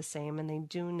not look the same, and they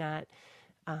do not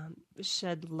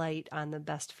shed light on the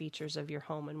best features of your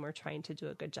home, and we're trying to do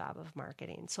a good job of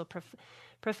marketing. So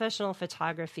professional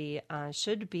photography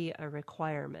should be a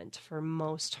requirement for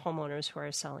most homeowners who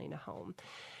are selling a home.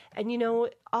 And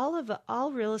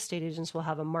all real estate agents will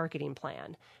have a marketing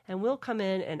plan, and we'll come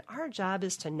in, and our job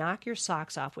is to knock your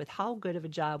socks off with how good of a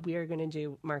job we are going to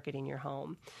do marketing your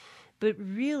home. But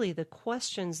really, the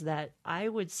questions that I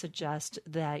would suggest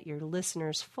that your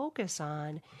listeners focus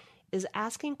on is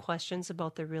asking questions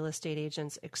about the real estate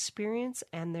agent's experience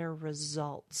and their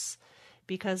results.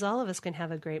 Because all of us can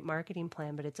have a great marketing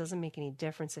plan, but it doesn't make any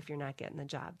difference if you're not getting the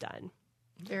job done.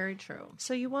 Very true.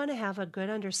 So you want to have a good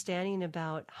understanding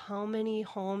about how many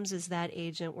homes is that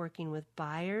agent working with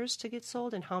buyers to get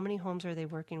sold, and how many homes are they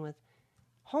working with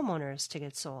homeowners to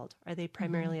get sold. Are they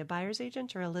primarily a buyer's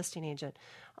agent or a listing agent?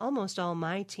 Almost all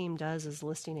my team does is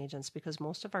listing agents, because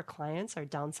most of our clients are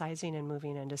downsizing and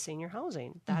moving into senior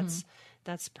housing.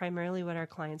 That's primarily what our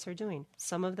clients are doing.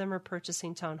 Some of them are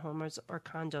purchasing townhomes or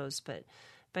condos, but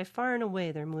by far and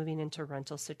away they're moving into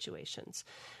rental situations.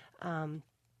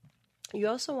 You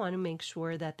also want to make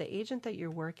sure that the agent that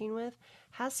you're working with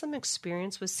has some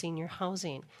experience with senior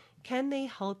housing. Can they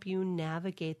help you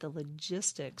navigate the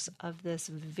logistics of this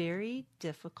very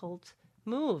difficult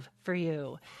move for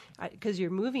you? Because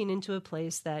you're moving into a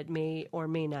place that may or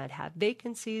may not have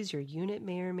vacancies, your unit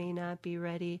may or may not be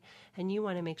ready, and you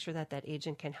want to make sure that that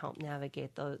agent can help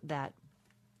navigate that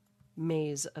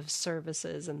maze of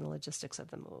services and the logistics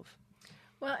of the move.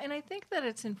 Well, and I think that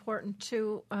it's important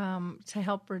to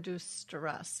help reduce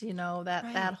stress,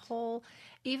 that whole,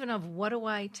 even of what do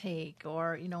I take,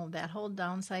 or, that whole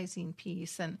downsizing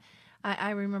piece. And I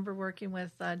remember working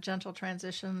with Gentle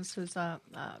Transitions, who's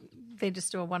they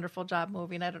just do a wonderful job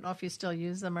moving. I don't know if you still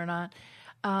use them or not.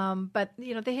 But,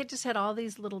 they had just had all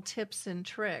these little tips and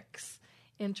tricks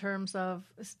in terms of,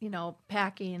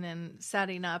 packing and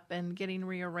setting up and getting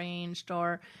rearranged,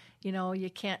 or, you're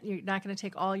not going to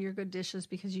take all your good dishes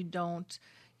because you don't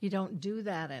do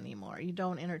that anymore. You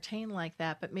don't entertain like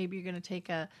that, but maybe you're going to take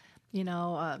a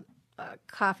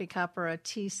coffee cup or a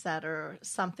tea set or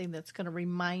something that's going to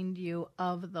remind you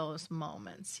of those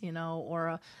moments,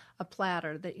 or a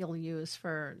platter that you'll use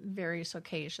for various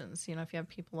occasions. If you have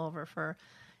people over for,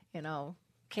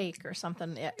 cake or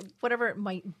something, whatever it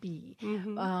might be,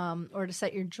 or to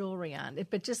set your jewelry on.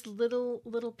 But just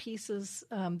little pieces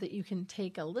that you can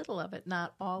take a little of it,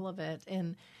 not all of it,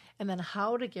 and then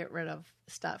how to get rid of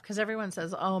stuff. Because everyone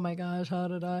says, "Oh my gosh, how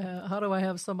do I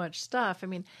have so much stuff?" I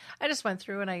mean, I just went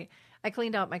through and I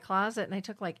cleaned out my closet, and I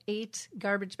took like 8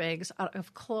 garbage bags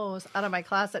of clothes out of my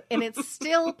closet, and it's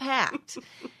still packed.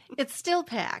 It's still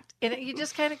packed, and you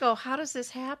just kind of go, "How does this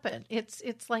happen?"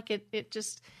 It's like it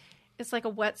just. It's like a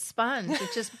wet sponge. It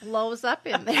just blows up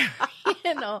in there,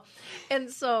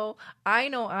 And so I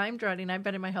know I'm dreading. I've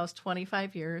been in my house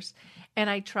 25 years, and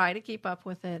I try to keep up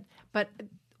with it. But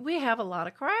we have a lot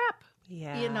of crap,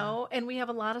 and we have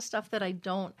a lot of stuff that I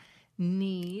don't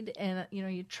need. And,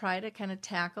 you try to kind of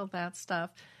tackle that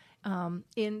stuff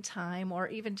in time, or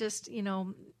even just,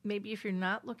 maybe if you're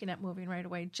not looking at moving right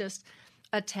away, just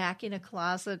attacking a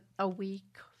closet a week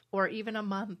or even a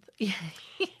month.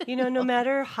 No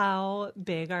matter how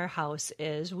big our house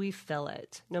is, we fill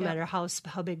it. No matter how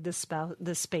big the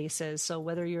space is. So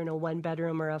whether you're in a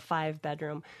 1-bedroom or a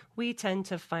 5-bedroom, we tend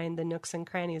to find the nooks and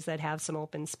crannies that have some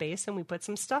open space, and we put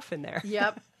some stuff in there.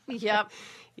 Yep. Yep.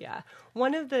 Yeah.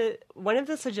 One of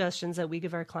the suggestions that we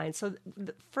give our clients, so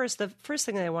the first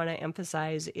thing that I want to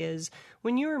emphasize is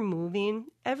when you're moving,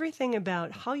 everything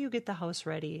about how you get the house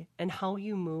ready and how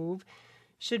you move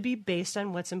should be based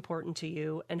on what's important to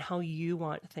you and how you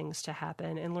want things to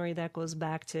happen. And Lori, that goes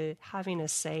back to having a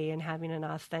say and having an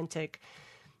authentic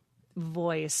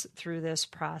voice through this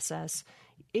process.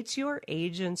 It's your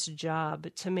agent's job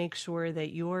to make sure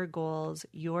that your goals,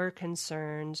 your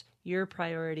concerns, your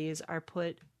priorities are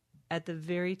put at the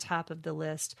very top of the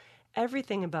list.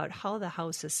 Everything about how the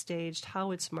house is staged,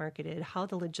 how it's marketed, how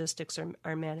the logistics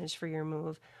are managed for your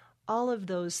move, all of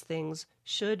those things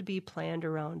should be planned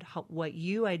around what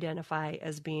you identify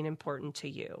as being important to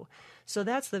you. So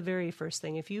that's the very first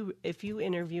thing. If you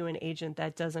interview an agent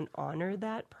that doesn't honor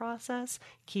that process,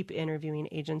 keep interviewing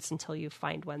agents until you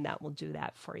find one that will do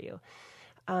that for you.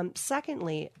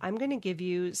 Secondly, I'm going to give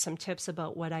you some tips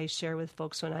about what I share with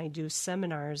folks when I do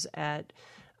seminars at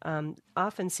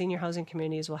often senior housing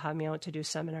communities will have me out to do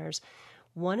seminars.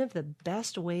 One of the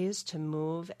best ways to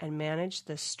move and manage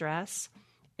the stress,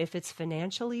 if it's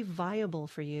financially viable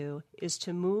for you, is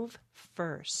to move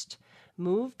first.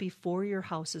 Move before your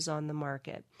house is on the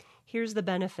market. Here's the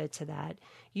benefit to that.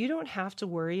 You don't have to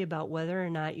worry about whether or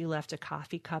not you left a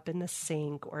coffee cup in the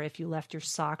sink or if you left your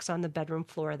socks on the bedroom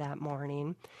floor that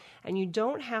morning. And you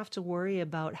don't have to worry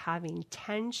about having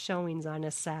 10 showings on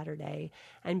a Saturday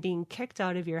and being kicked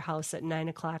out of your house at 9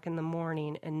 o'clock in the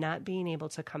morning and not being able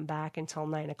to come back until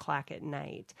 9 o'clock at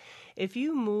night. If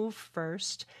you move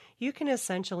first, you can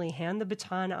essentially hand the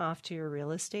baton off to your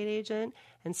real estate agent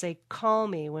and say, call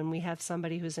me when we have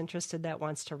somebody who's interested that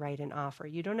wants to write an offer.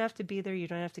 You don't have to be there. You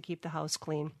don't have to keep the house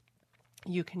clean.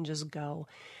 You can just go.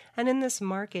 And in this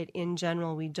market, in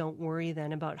general, we don't worry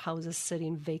then about houses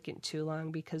sitting vacant too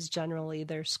long because generally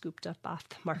they're scooped up off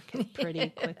the market pretty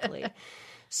quickly.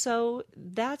 So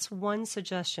that's one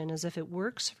suggestion, is if it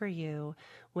works for you,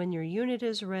 when your unit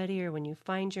is ready or when you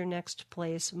find your next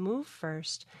place, move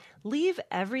first. Leave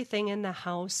everything in the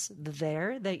house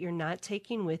there that you're not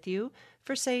taking with you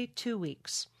for, say, 2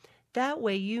 weeks. That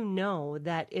way you know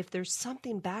that if there's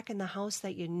something back in the house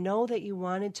that you know that you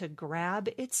wanted to grab,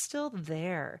 it's still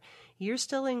there. You're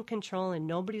still in control and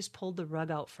nobody's pulled the rug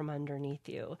out from underneath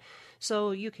you.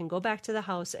 So you can go back to the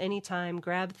house anytime,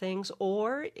 grab things,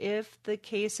 or if the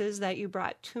case is that you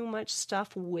brought too much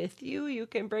stuff with you, you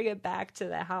can bring it back to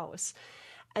the house.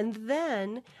 And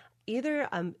then either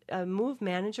a move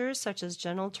manager such as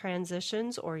General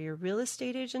Transitions or your real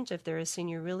estate agent, if they're a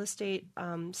senior real estate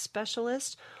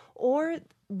specialist, or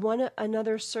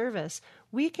another service,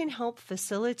 we can help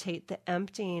facilitate the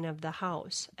emptying of the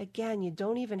house. Again, you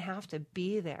don't even have to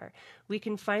be there. We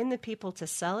can find the people to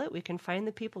sell it, we can find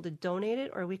the people to donate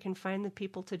it, or we can find the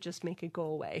people to just make it go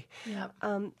away. Yep.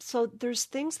 So there's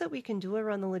things that we can do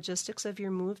around the logistics of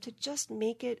your move to just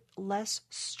make it less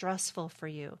stressful for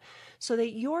you, so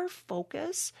that your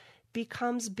focus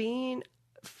becomes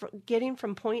getting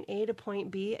from point A to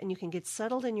point B, and you can get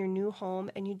settled in your new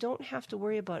home, and you don't have to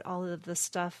worry about all of the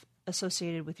stuff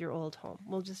associated with your old home.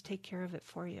 We'll just take care of it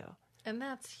for you. And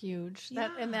that's huge. Yeah.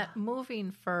 That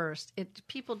moving first,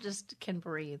 people just can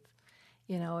breathe,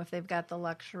 if they've got the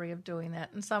luxury of doing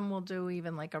that. And some will do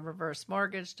even like a reverse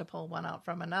mortgage to pull one out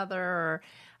from another. Or,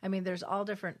 there's all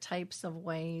different types of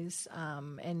ways,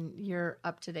 and you're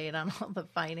up to date on all the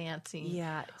financing.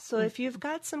 Yeah. So if you've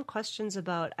got some questions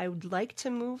about, I would like to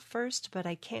move first, but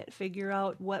I can't figure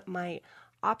out what my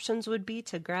options would be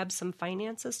to grab some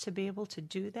finances to be able to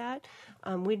do that,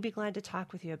 we'd be glad to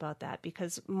talk with you about that,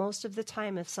 because most of the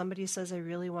time, if somebody says, I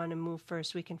really want to move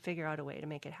first, we can figure out a way to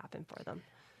make it happen for them.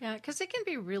 Yeah, because it can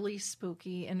be really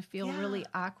spooky and feel really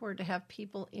awkward to have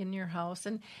people in your house.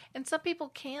 And some people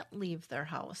can't leave their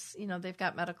house. They've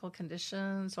got medical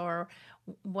conditions or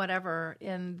whatever,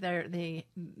 and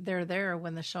they're there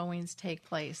when the showings take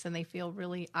place, and they feel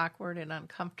really awkward and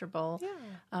uncomfortable.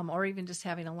 Yeah. Or even just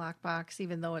having a lockbox,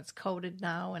 even though it's coded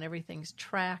now and everything's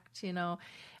tracked,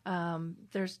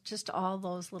 there's just all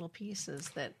those little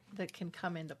pieces that can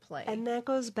come into play. And that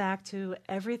goes back to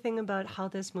everything about how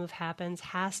this move happens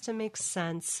has to make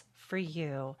sense for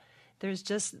you. There's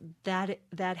just that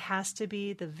has to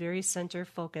be the very center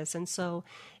focus. And so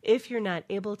if you're not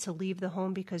able to leave the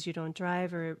home because you don't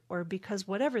drive or because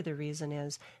whatever the reason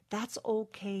is, that's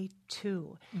okay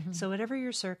too. Mm-hmm. So whatever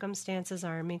your circumstances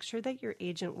are, make sure that your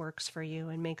agent works for you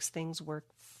and makes things work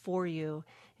for you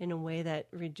in a way that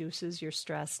reduces your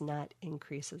stress, not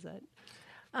increases it.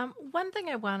 One thing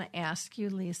I want to ask you,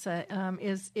 Lisa,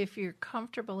 is if you're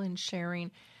comfortable in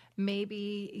sharing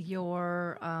maybe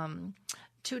your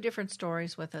 2 different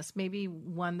stories with us, maybe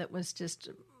one that was just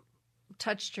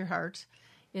touched your heart,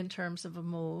 in terms of a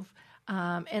move,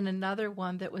 and another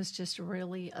one that was just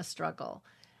really a struggle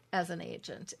as an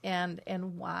agent, and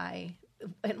why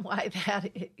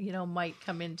that might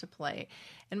come into play.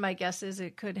 And my guess is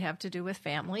it could have to do with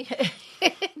family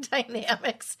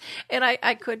dynamics, and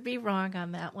I could be wrong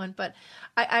on that one, but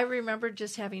I remember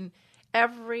just having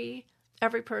every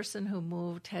person who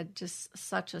moved had just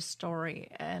such a story,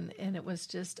 and it was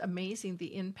just amazing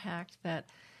the impact that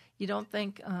you don't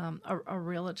think a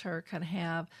realtor can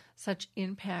have such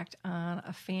impact on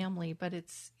a family, but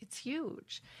it's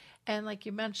huge. And like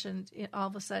you mentioned, all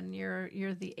of a sudden you're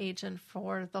the agent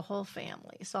for the whole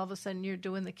family. So all of a sudden you're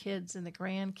doing the kids and the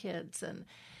grandkids and,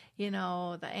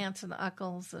 the aunts and the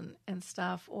uncles and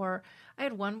stuff. Or I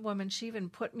had one woman, she even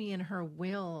put me in her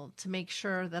will to make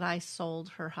sure that I sold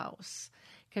her house.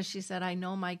 Because she said, I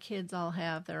know my kids all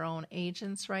have their own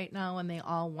agents right now and they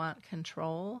all want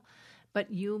control. But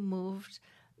you moved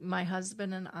my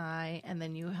husband and I, and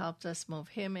then you helped us move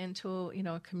him into,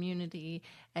 a community,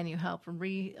 and you helped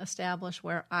reestablish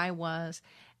where I was,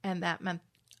 and that meant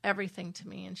everything to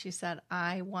me. And she said,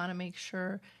 I want to make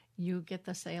sure you get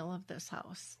the sale of this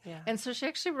house. Yeah. And so she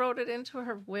actually wrote it into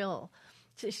her will.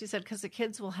 She said, because the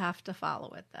kids will have to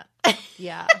follow it then.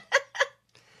 Yeah.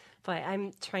 But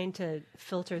I'm trying to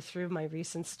filter through my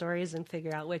recent stories and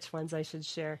figure out which ones I should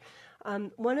share.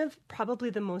 One of probably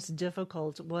the most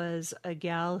difficult was a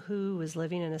gal who was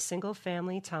living in a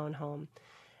single-family townhome,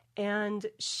 and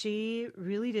she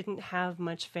really didn't have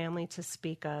much family to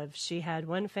speak of. She had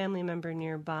one family member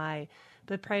nearby,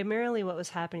 but primarily what was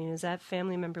happening is that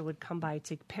family member would come by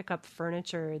to pick up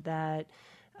furniture that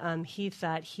he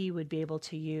thought he would be able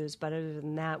to use, but other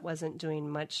than that, wasn't doing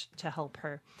much to help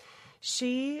her.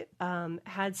 She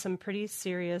had some pretty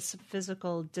serious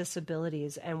physical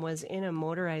disabilities and was in a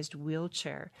motorized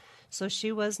wheelchair. So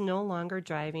she was no longer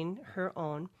driving her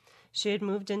own. She had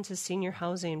moved into senior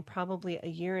housing probably a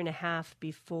year and a half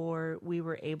before we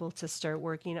were able to start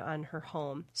working on her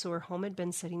home. So her home had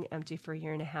been sitting empty for a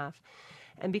year and a half.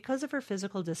 And because of her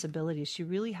physical disabilities, she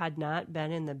really had not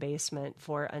been in the basement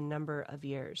for a number of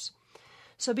years.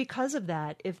 So because of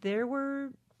that, if there were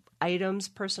items,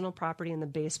 personal property in the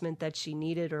basement that she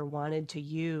needed or wanted to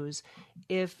use,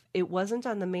 if it wasn't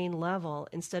on the main level,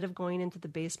 instead of going into the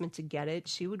basement to get it,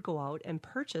 she would go out and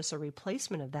purchase a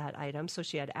replacement of that item so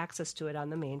she had access to it on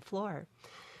the main floor.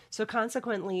 So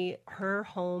consequently, her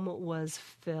home was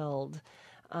filled.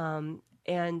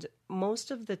 And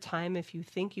most of the time, if you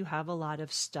think you have a lot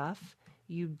of stuff,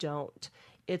 you don't.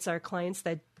 It's our clients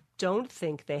that don't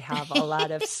think they have a lot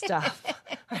of stuff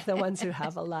are the ones who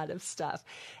have a lot of stuff.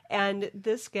 And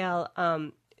this gal,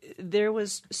 there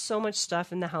was so much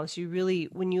stuff in the house. You really,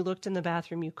 when you looked in the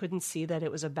bathroom, you couldn't see that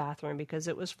it was a bathroom because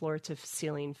it was floor to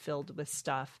ceiling filled with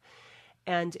stuff.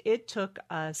 And it took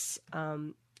us,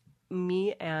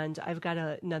 me and I've got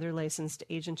another licensed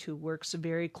agent who works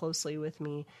very closely with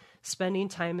me, spending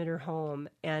time at her home.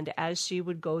 And as she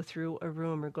would go through a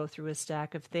room or go through a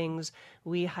stack of things,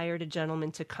 we hired a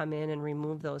gentleman to come in and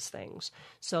remove those things.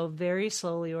 So very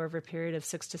slowly over a period of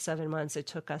 6 to 7 months, it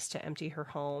took us to empty her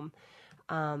home,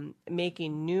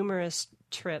 making numerous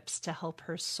trips to help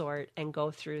her sort and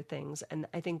go through things. And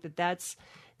I think that that's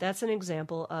an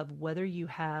example of whether you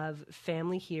have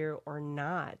family here or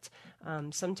not.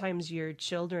 Sometimes your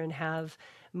children have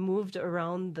moved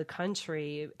around the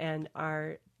country and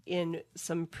are in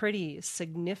some pretty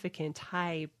significant,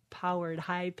 high-powered,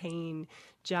 high-paying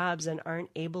jobs and aren't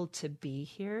able to be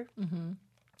here. Mm-hmm.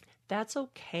 That's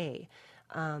okay.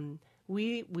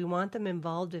 We want them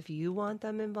involved if you want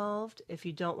them involved. If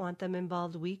you don't want them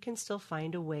involved, we can still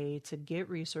find a way to get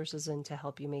resources in to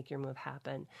help you make your move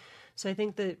happen. So I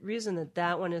think the reason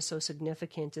that one is so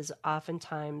significant is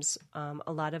oftentimes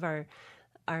a lot of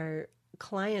our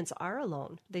clients are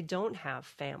alone. They don't have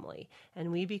family,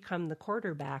 and we become the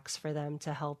quarterbacks for them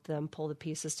to help them pull the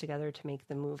pieces together to make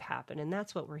the move happen, and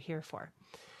that's what we're here for.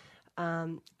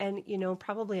 And,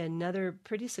 probably another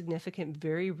pretty significant,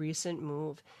 very recent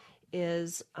move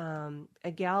is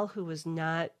a gal who was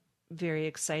not very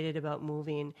excited about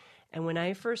moving. And when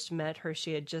I first met her,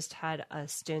 she had just had a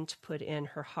stent put in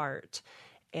her heart.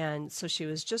 And so she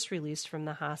was just released from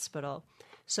the hospital.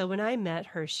 So when I met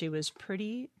her, she was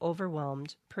pretty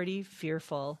overwhelmed, pretty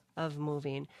fearful of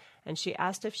moving. And she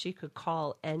asked if she could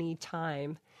call any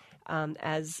time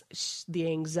as the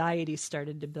anxiety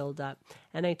started to build up.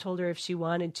 And I told her if she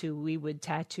wanted to, we would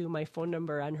tattoo my phone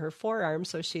number on her forearm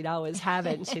so she'd always have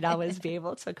it and she'd always be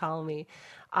able to call me.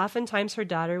 Oftentimes her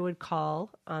daughter would call,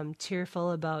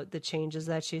 tearful about the changes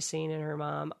that she's seen in her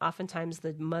mom. Oftentimes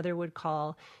the mother would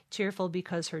call tearful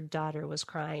because her daughter was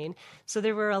crying. So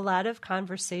there were a lot of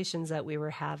conversations that we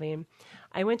were having.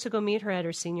 I went to go meet her at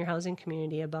her senior housing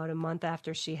community about a month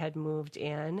after she had moved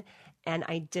in, and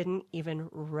I didn't even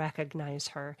recognize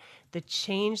her. The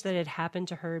change that had happened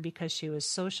to her because she was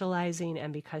socializing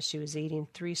and because she was eating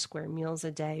 3 square meals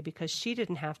a day, because she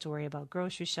didn't have to worry about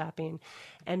grocery shopping,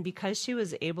 and because she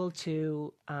was able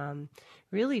to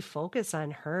really focus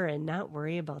on her and not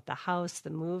worry about the house. The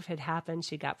move had happened.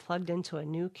 She got plugged into a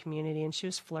new community and she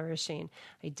was flourishing.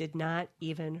 I did not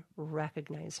even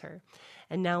recognize her.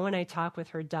 And now when I talk with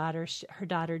her daughter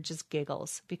just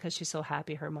giggles because she's so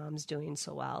happy her mom's doing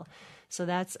so well. So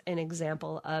that's an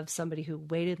example of somebody who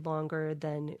waited longer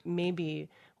than maybe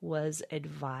was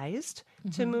advised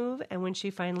to move. And when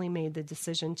she finally made the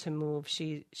decision to move,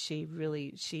 she's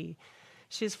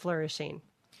flourishing.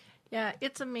 Yeah,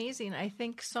 it's amazing. I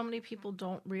think so many people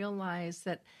don't realize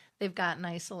that they've gotten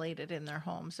isolated in their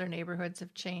homes. Their neighborhoods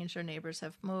have changed. Their neighbors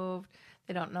have moved.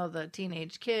 They don't know the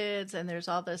teenage kids, and there's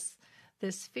all this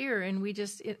fear. And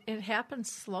it happens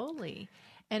slowly,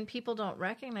 and people don't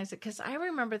recognize it. Because I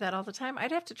remember that all the time.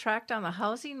 I'd have to track down the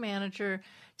housing manager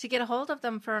to get a hold of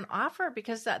them for an offer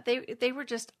because they were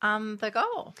just on the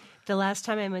go. The last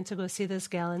time I went to go see this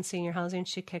gal in senior housing,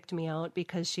 she kicked me out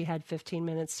because she had 15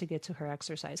 minutes to get to her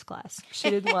exercise class.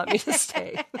 She didn't want me to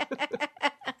stay.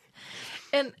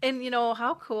 And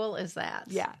how cool is that?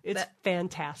 Yeah, it's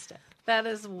fantastic. That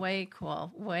is way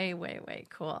cool. Way, way, way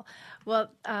cool.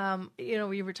 Well,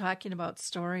 we were talking about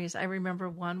stories. I remember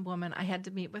one woman, I had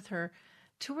to meet with her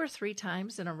 2 or 3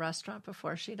 times in a restaurant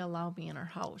before she'd allow me in her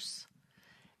house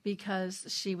because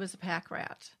she was a pack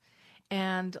rat.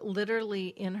 And literally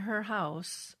in her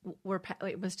house,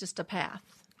 it was just a path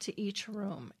to each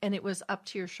room, and it was up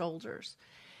to your shoulders.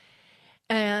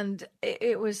 And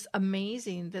it was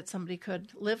amazing that somebody could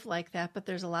live like that, but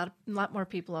there's a lot more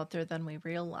people out there than we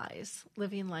realize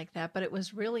living like that. But it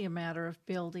was really a matter of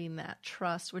building that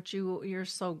trust, which you're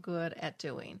so good at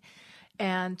doing.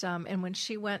 And when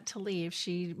she went to leave,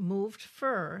 she moved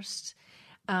first,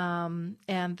 and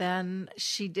then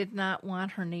she did not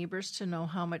want her neighbors to know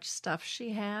how much stuff she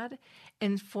had.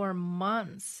 And for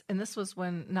months, and this was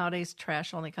when nowadays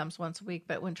trash only comes once a week,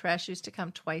 but when trash used to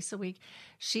come twice a week,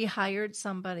 she hired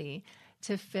somebody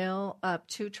to fill up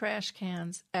 2 trash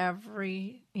cans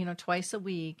twice a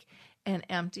week and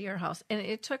empty her house. And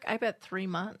it took, I bet, 3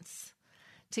 months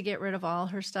to get rid of all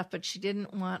her stuff, but she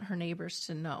didn't want her neighbors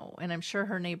to know. And I'm sure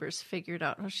her neighbors figured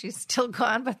out, she's still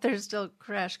gone, but there's still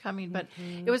trash coming. But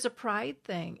it was a pride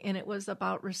thing, and it was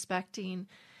about respecting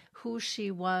who she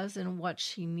was and what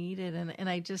she needed. And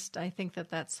I think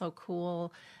that that's so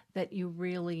cool that you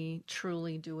really,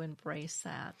 truly do embrace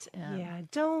that. Yeah,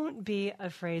 don't be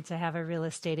afraid to have a real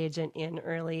estate agent in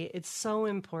early. It's so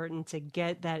important to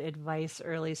get that advice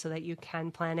early so that you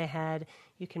can plan ahead.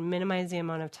 You can minimize the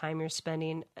amount of time you're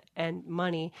spending and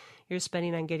money you're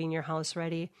spending on getting your house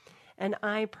ready. And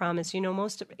I promise,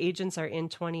 most agents are in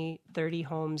 20, 30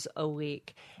 homes a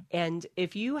week. And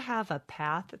if you have a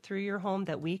path through your home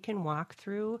that we can walk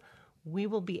through, we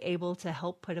will be able to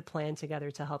help put a plan together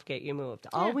to help get you moved.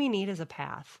 Yeah. All we need is a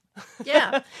path.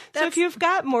 Yeah. So if you've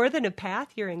got more than a path,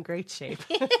 you're in great shape.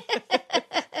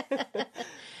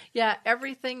 Yeah,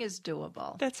 everything is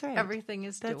doable. That's right. Everything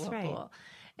is doable. That's right.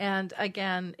 And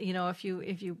again, if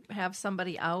you have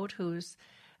somebody out who's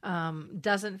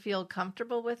doesn't feel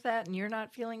comfortable with that and you're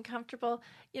not feeling comfortable,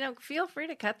 feel free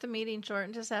to cut the meeting short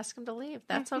and just ask them to leave.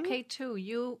 That's okay too.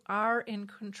 You are in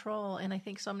control. And I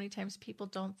think so many times people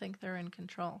don't think they're in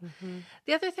control.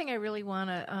 The other thing I really want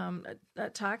to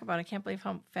talk about, I can't believe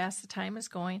how fast the time is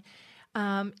going,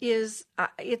 is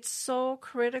it's so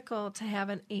critical to have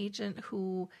an agent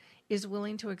who is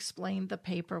willing to explain the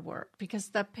paperwork, because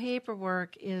the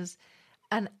paperwork is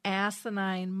an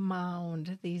asinine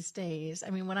mound these days.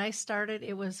 I mean, when I started,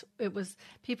 it was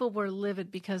people were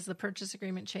livid because the purchase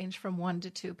agreement changed from 1 to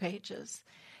 2 pages.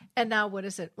 And now what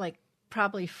is it, like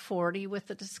probably 40 with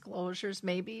the disclosures,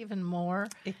 maybe even more?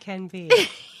 It can be.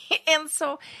 And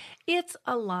so it's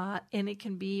a lot, and it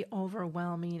can be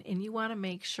overwhelming. And you want to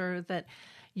make sure that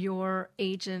your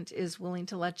agent is willing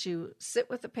to let you sit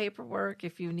with the paperwork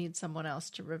if you need someone else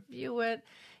to review it.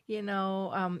 You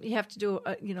have to do,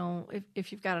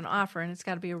 if you've got an offer, and it's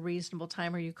got to be a reasonable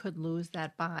time or you could lose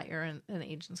that buyer, and an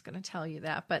agent's going to tell you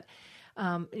that. But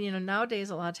Nowadays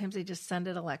a lot of times they just send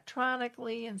it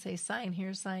electronically and say sign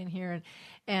here,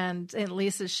 and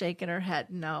Lisa's shaking her head.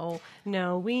 No,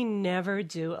 we never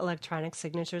do electronic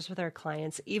signatures with our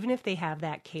clients, even if they have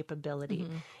that capability.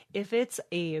 If it's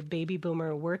a baby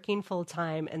boomer working full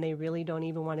time and they really don't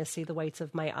even want to see the whites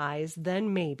of my eyes,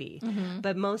 then maybe.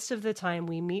 But most of the time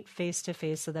we meet face to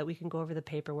face so that we can go over the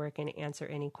paperwork and answer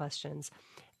any questions.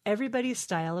 Everybody's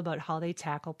style about how they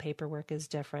tackle paperwork is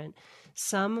different.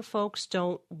 Some folks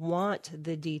don't want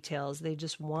the details. They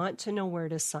just want to know where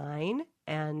to sign,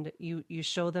 and you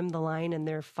show them the line and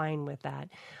they're fine with that.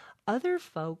 Other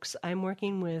folks, I'm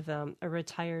working with a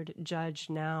retired judge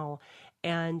now,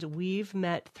 and we've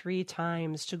met 3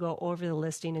 times to go over the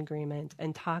listing agreement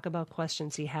and talk about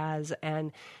questions he has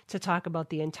and to talk about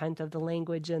the intent of the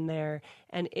language in there.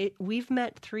 And we've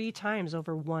met 3 times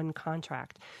over one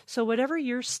contract. So whatever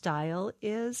your style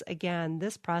is, again,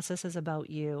 this process is about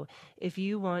you. If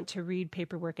you want to read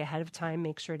paperwork ahead of time,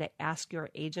 make sure to ask your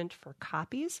agent for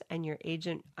copies, and your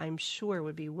agent, I'm sure,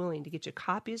 would be willing to get you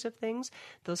copies of things.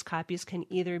 Those copies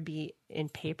can either be in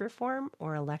paper form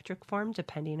or electric form,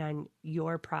 depending on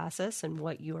your process and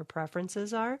what your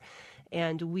preferences are.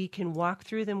 And we can walk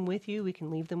through them with you. We can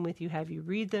leave them with you, have you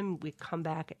read them. We come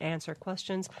back, answer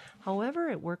questions. However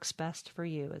it works best for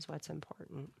you is what's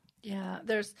important. Yeah,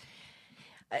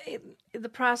 the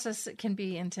process can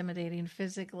be intimidating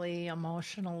physically,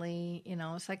 emotionally,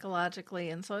 psychologically.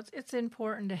 And so it's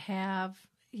important to have,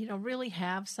 really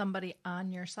have somebody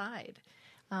on your side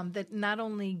that not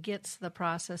only gets the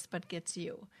process, but gets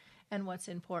you and what's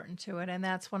important to it. And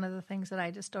that's one of the things that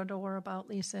I just adore about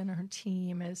Lisa and her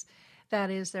team is that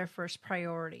is their first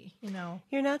priority,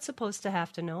 You're not supposed to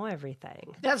have to know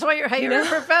everything. That's why you're a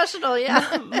professional,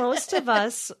 yeah. Most of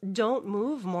us don't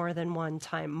move more than one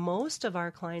time. Most of our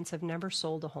clients have never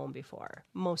sold a home before,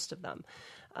 most of them.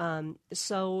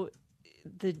 So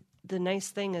the nice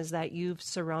thing is that you've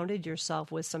surrounded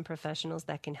yourself with some professionals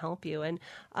that can help you. And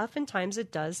oftentimes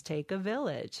it does take a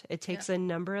village. It takes a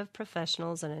number of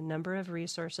professionals and a number of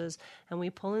resources, and we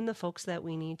pull in the folks that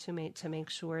we need to make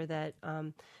sure that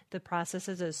the process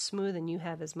is as smooth and you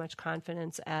have as much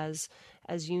confidence as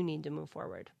you need to move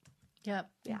forward. Yep,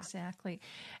 yeah. Exactly.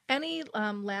 Any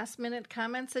last minute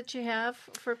comments that you have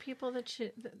for people that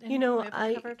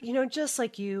just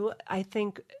like you, I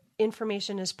think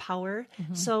information is power.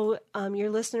 So your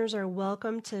listeners are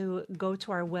welcome to go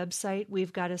to our website.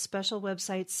 We've got a special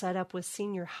website set up with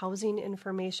senior housing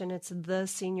information. It's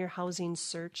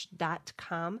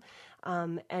theseniorhousingsearch.com.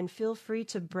 And feel free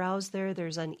to browse there.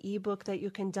 There's an ebook that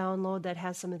you can download that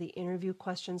has some of the interview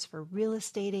questions for real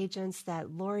estate agents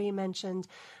that Lori mentioned.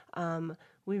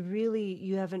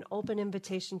 You have an open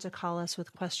invitation to call us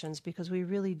with questions because we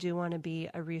really do want to be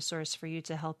a resource for you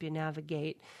to help you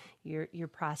navigate your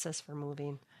process for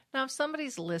moving. Now, if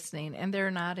somebody's listening and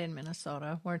they're not in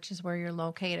Minnesota, which is where you're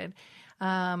located,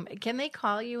 can they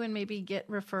call you and maybe get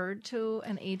referred to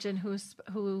an agent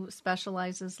who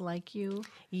specializes like you?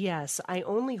 Yes, I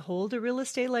only hold a real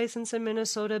estate license in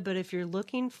Minnesota, but if you're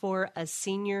looking for a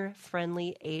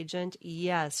senior-friendly agent,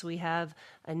 yes, we have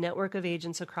a network of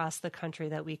agents across the country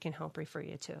that we can help refer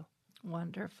you to.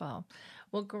 Wonderful.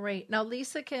 Well, great. Now,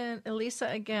 Lisa again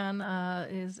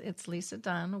it's Lisa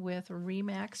Dunn with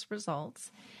Remax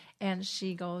Results, and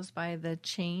she goes by the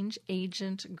Change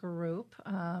Agent Group,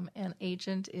 and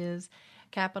agent is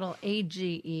capital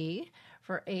AGE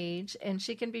for age, and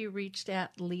she can be reached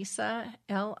at Lisa,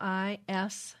 LISA,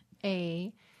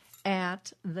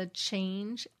 at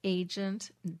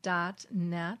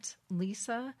thechangeagent.net,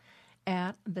 Lisa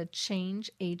at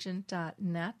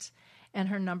thechangeagent.net. And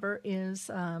her number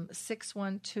is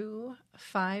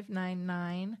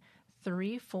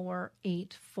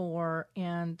 612-599-3484,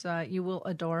 and you will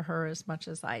adore her as much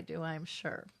as I do, I'm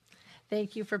sure.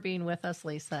 Thank you for being with us,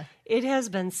 Lisa. It has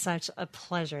been such a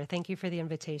pleasure. Thank you for the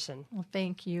invitation. Well,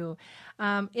 thank you.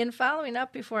 In following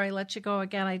up, before I let you go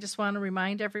again, I just want to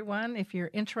remind everyone, if you're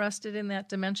interested in that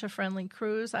dementia-friendly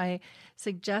cruise, I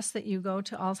suggest that you go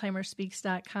to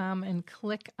alzheimerspeaks.com and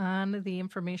click on the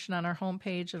information on our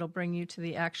homepage. It'll bring you to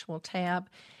the actual tab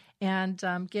and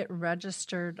get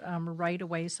registered right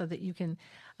away so that you can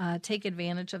take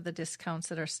advantage of the discounts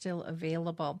that are still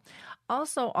available.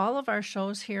 Also, all of our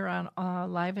shows here on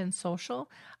Live and Social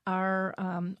are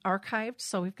archived,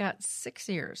 so we've got 6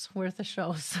 years worth of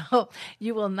shows, so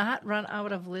you will not run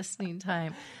out of listening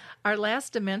time. Our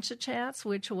last Dementia Chats,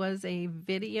 which was a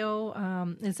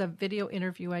video, is a video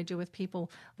interview I do with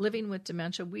people living with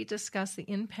dementia. We discuss the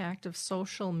impact of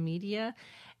social media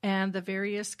and the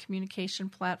various communication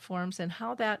platforms and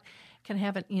how that can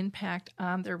have an impact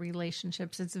on their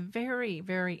relationships. It's very,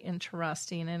 very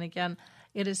interesting. And again,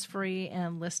 it is free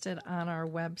and listed on our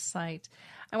website.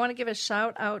 I want to give a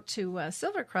shout out to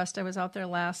Silvercrest. I was out there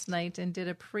last night and did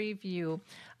a preview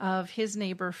of His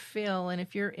Neighbor Phil. And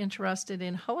if you're interested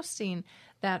in hosting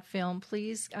that film,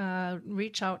 please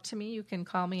reach out to me. You can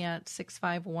call me at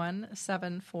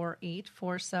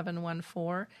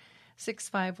 651-748-4714,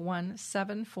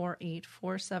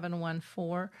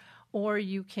 651-748-4714, or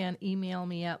you can email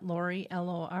me at Lori,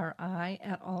 Lori,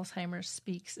 at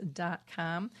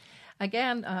alzheimersspeaks.com.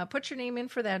 Again, put your name in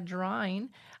for that drawing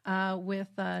with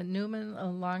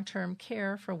Newman Long-Term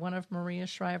Care for one of Maria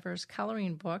Shriver's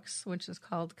coloring books, which is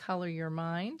called Color Your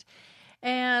Mind.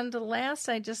 And last,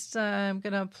 I'm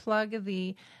going to plug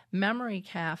the memory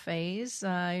cafes.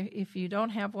 If you don't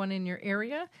have one in your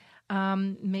area,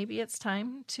 maybe it's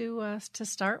time to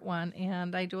start one.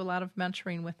 And I do a lot of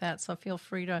mentoring with that, so feel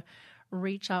free to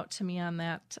reach out to me on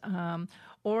that.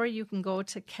 Or you can go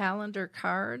to Calendar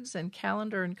Cards, and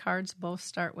Calendar and Cards both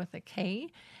start with a K,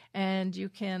 and you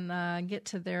can get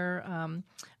to their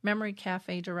Memory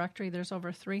Cafe directory. There's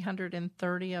over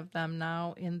 330 of them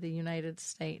now in the United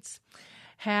States.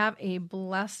 Have a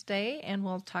blessed day, and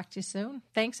we'll talk to you soon.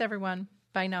 Thanks, everyone.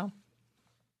 Bye now.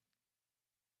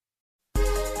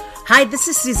 Hi, this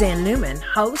is Suzanne Newman,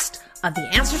 host of the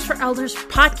Answers for Elders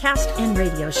podcast and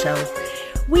radio show.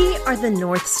 We are the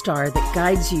North Star that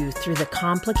guides you through the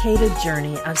complicated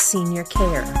journey of senior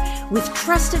care with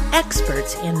trusted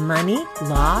experts in money,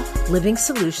 law, living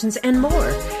solutions, and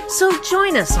more. So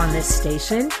join us on this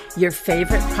station, your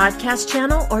favorite podcast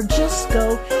channel, or just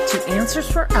go to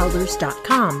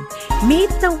AnswersForElders.com. Meet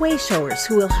the Wayshowers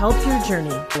who will help your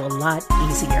journey go a lot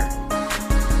easier.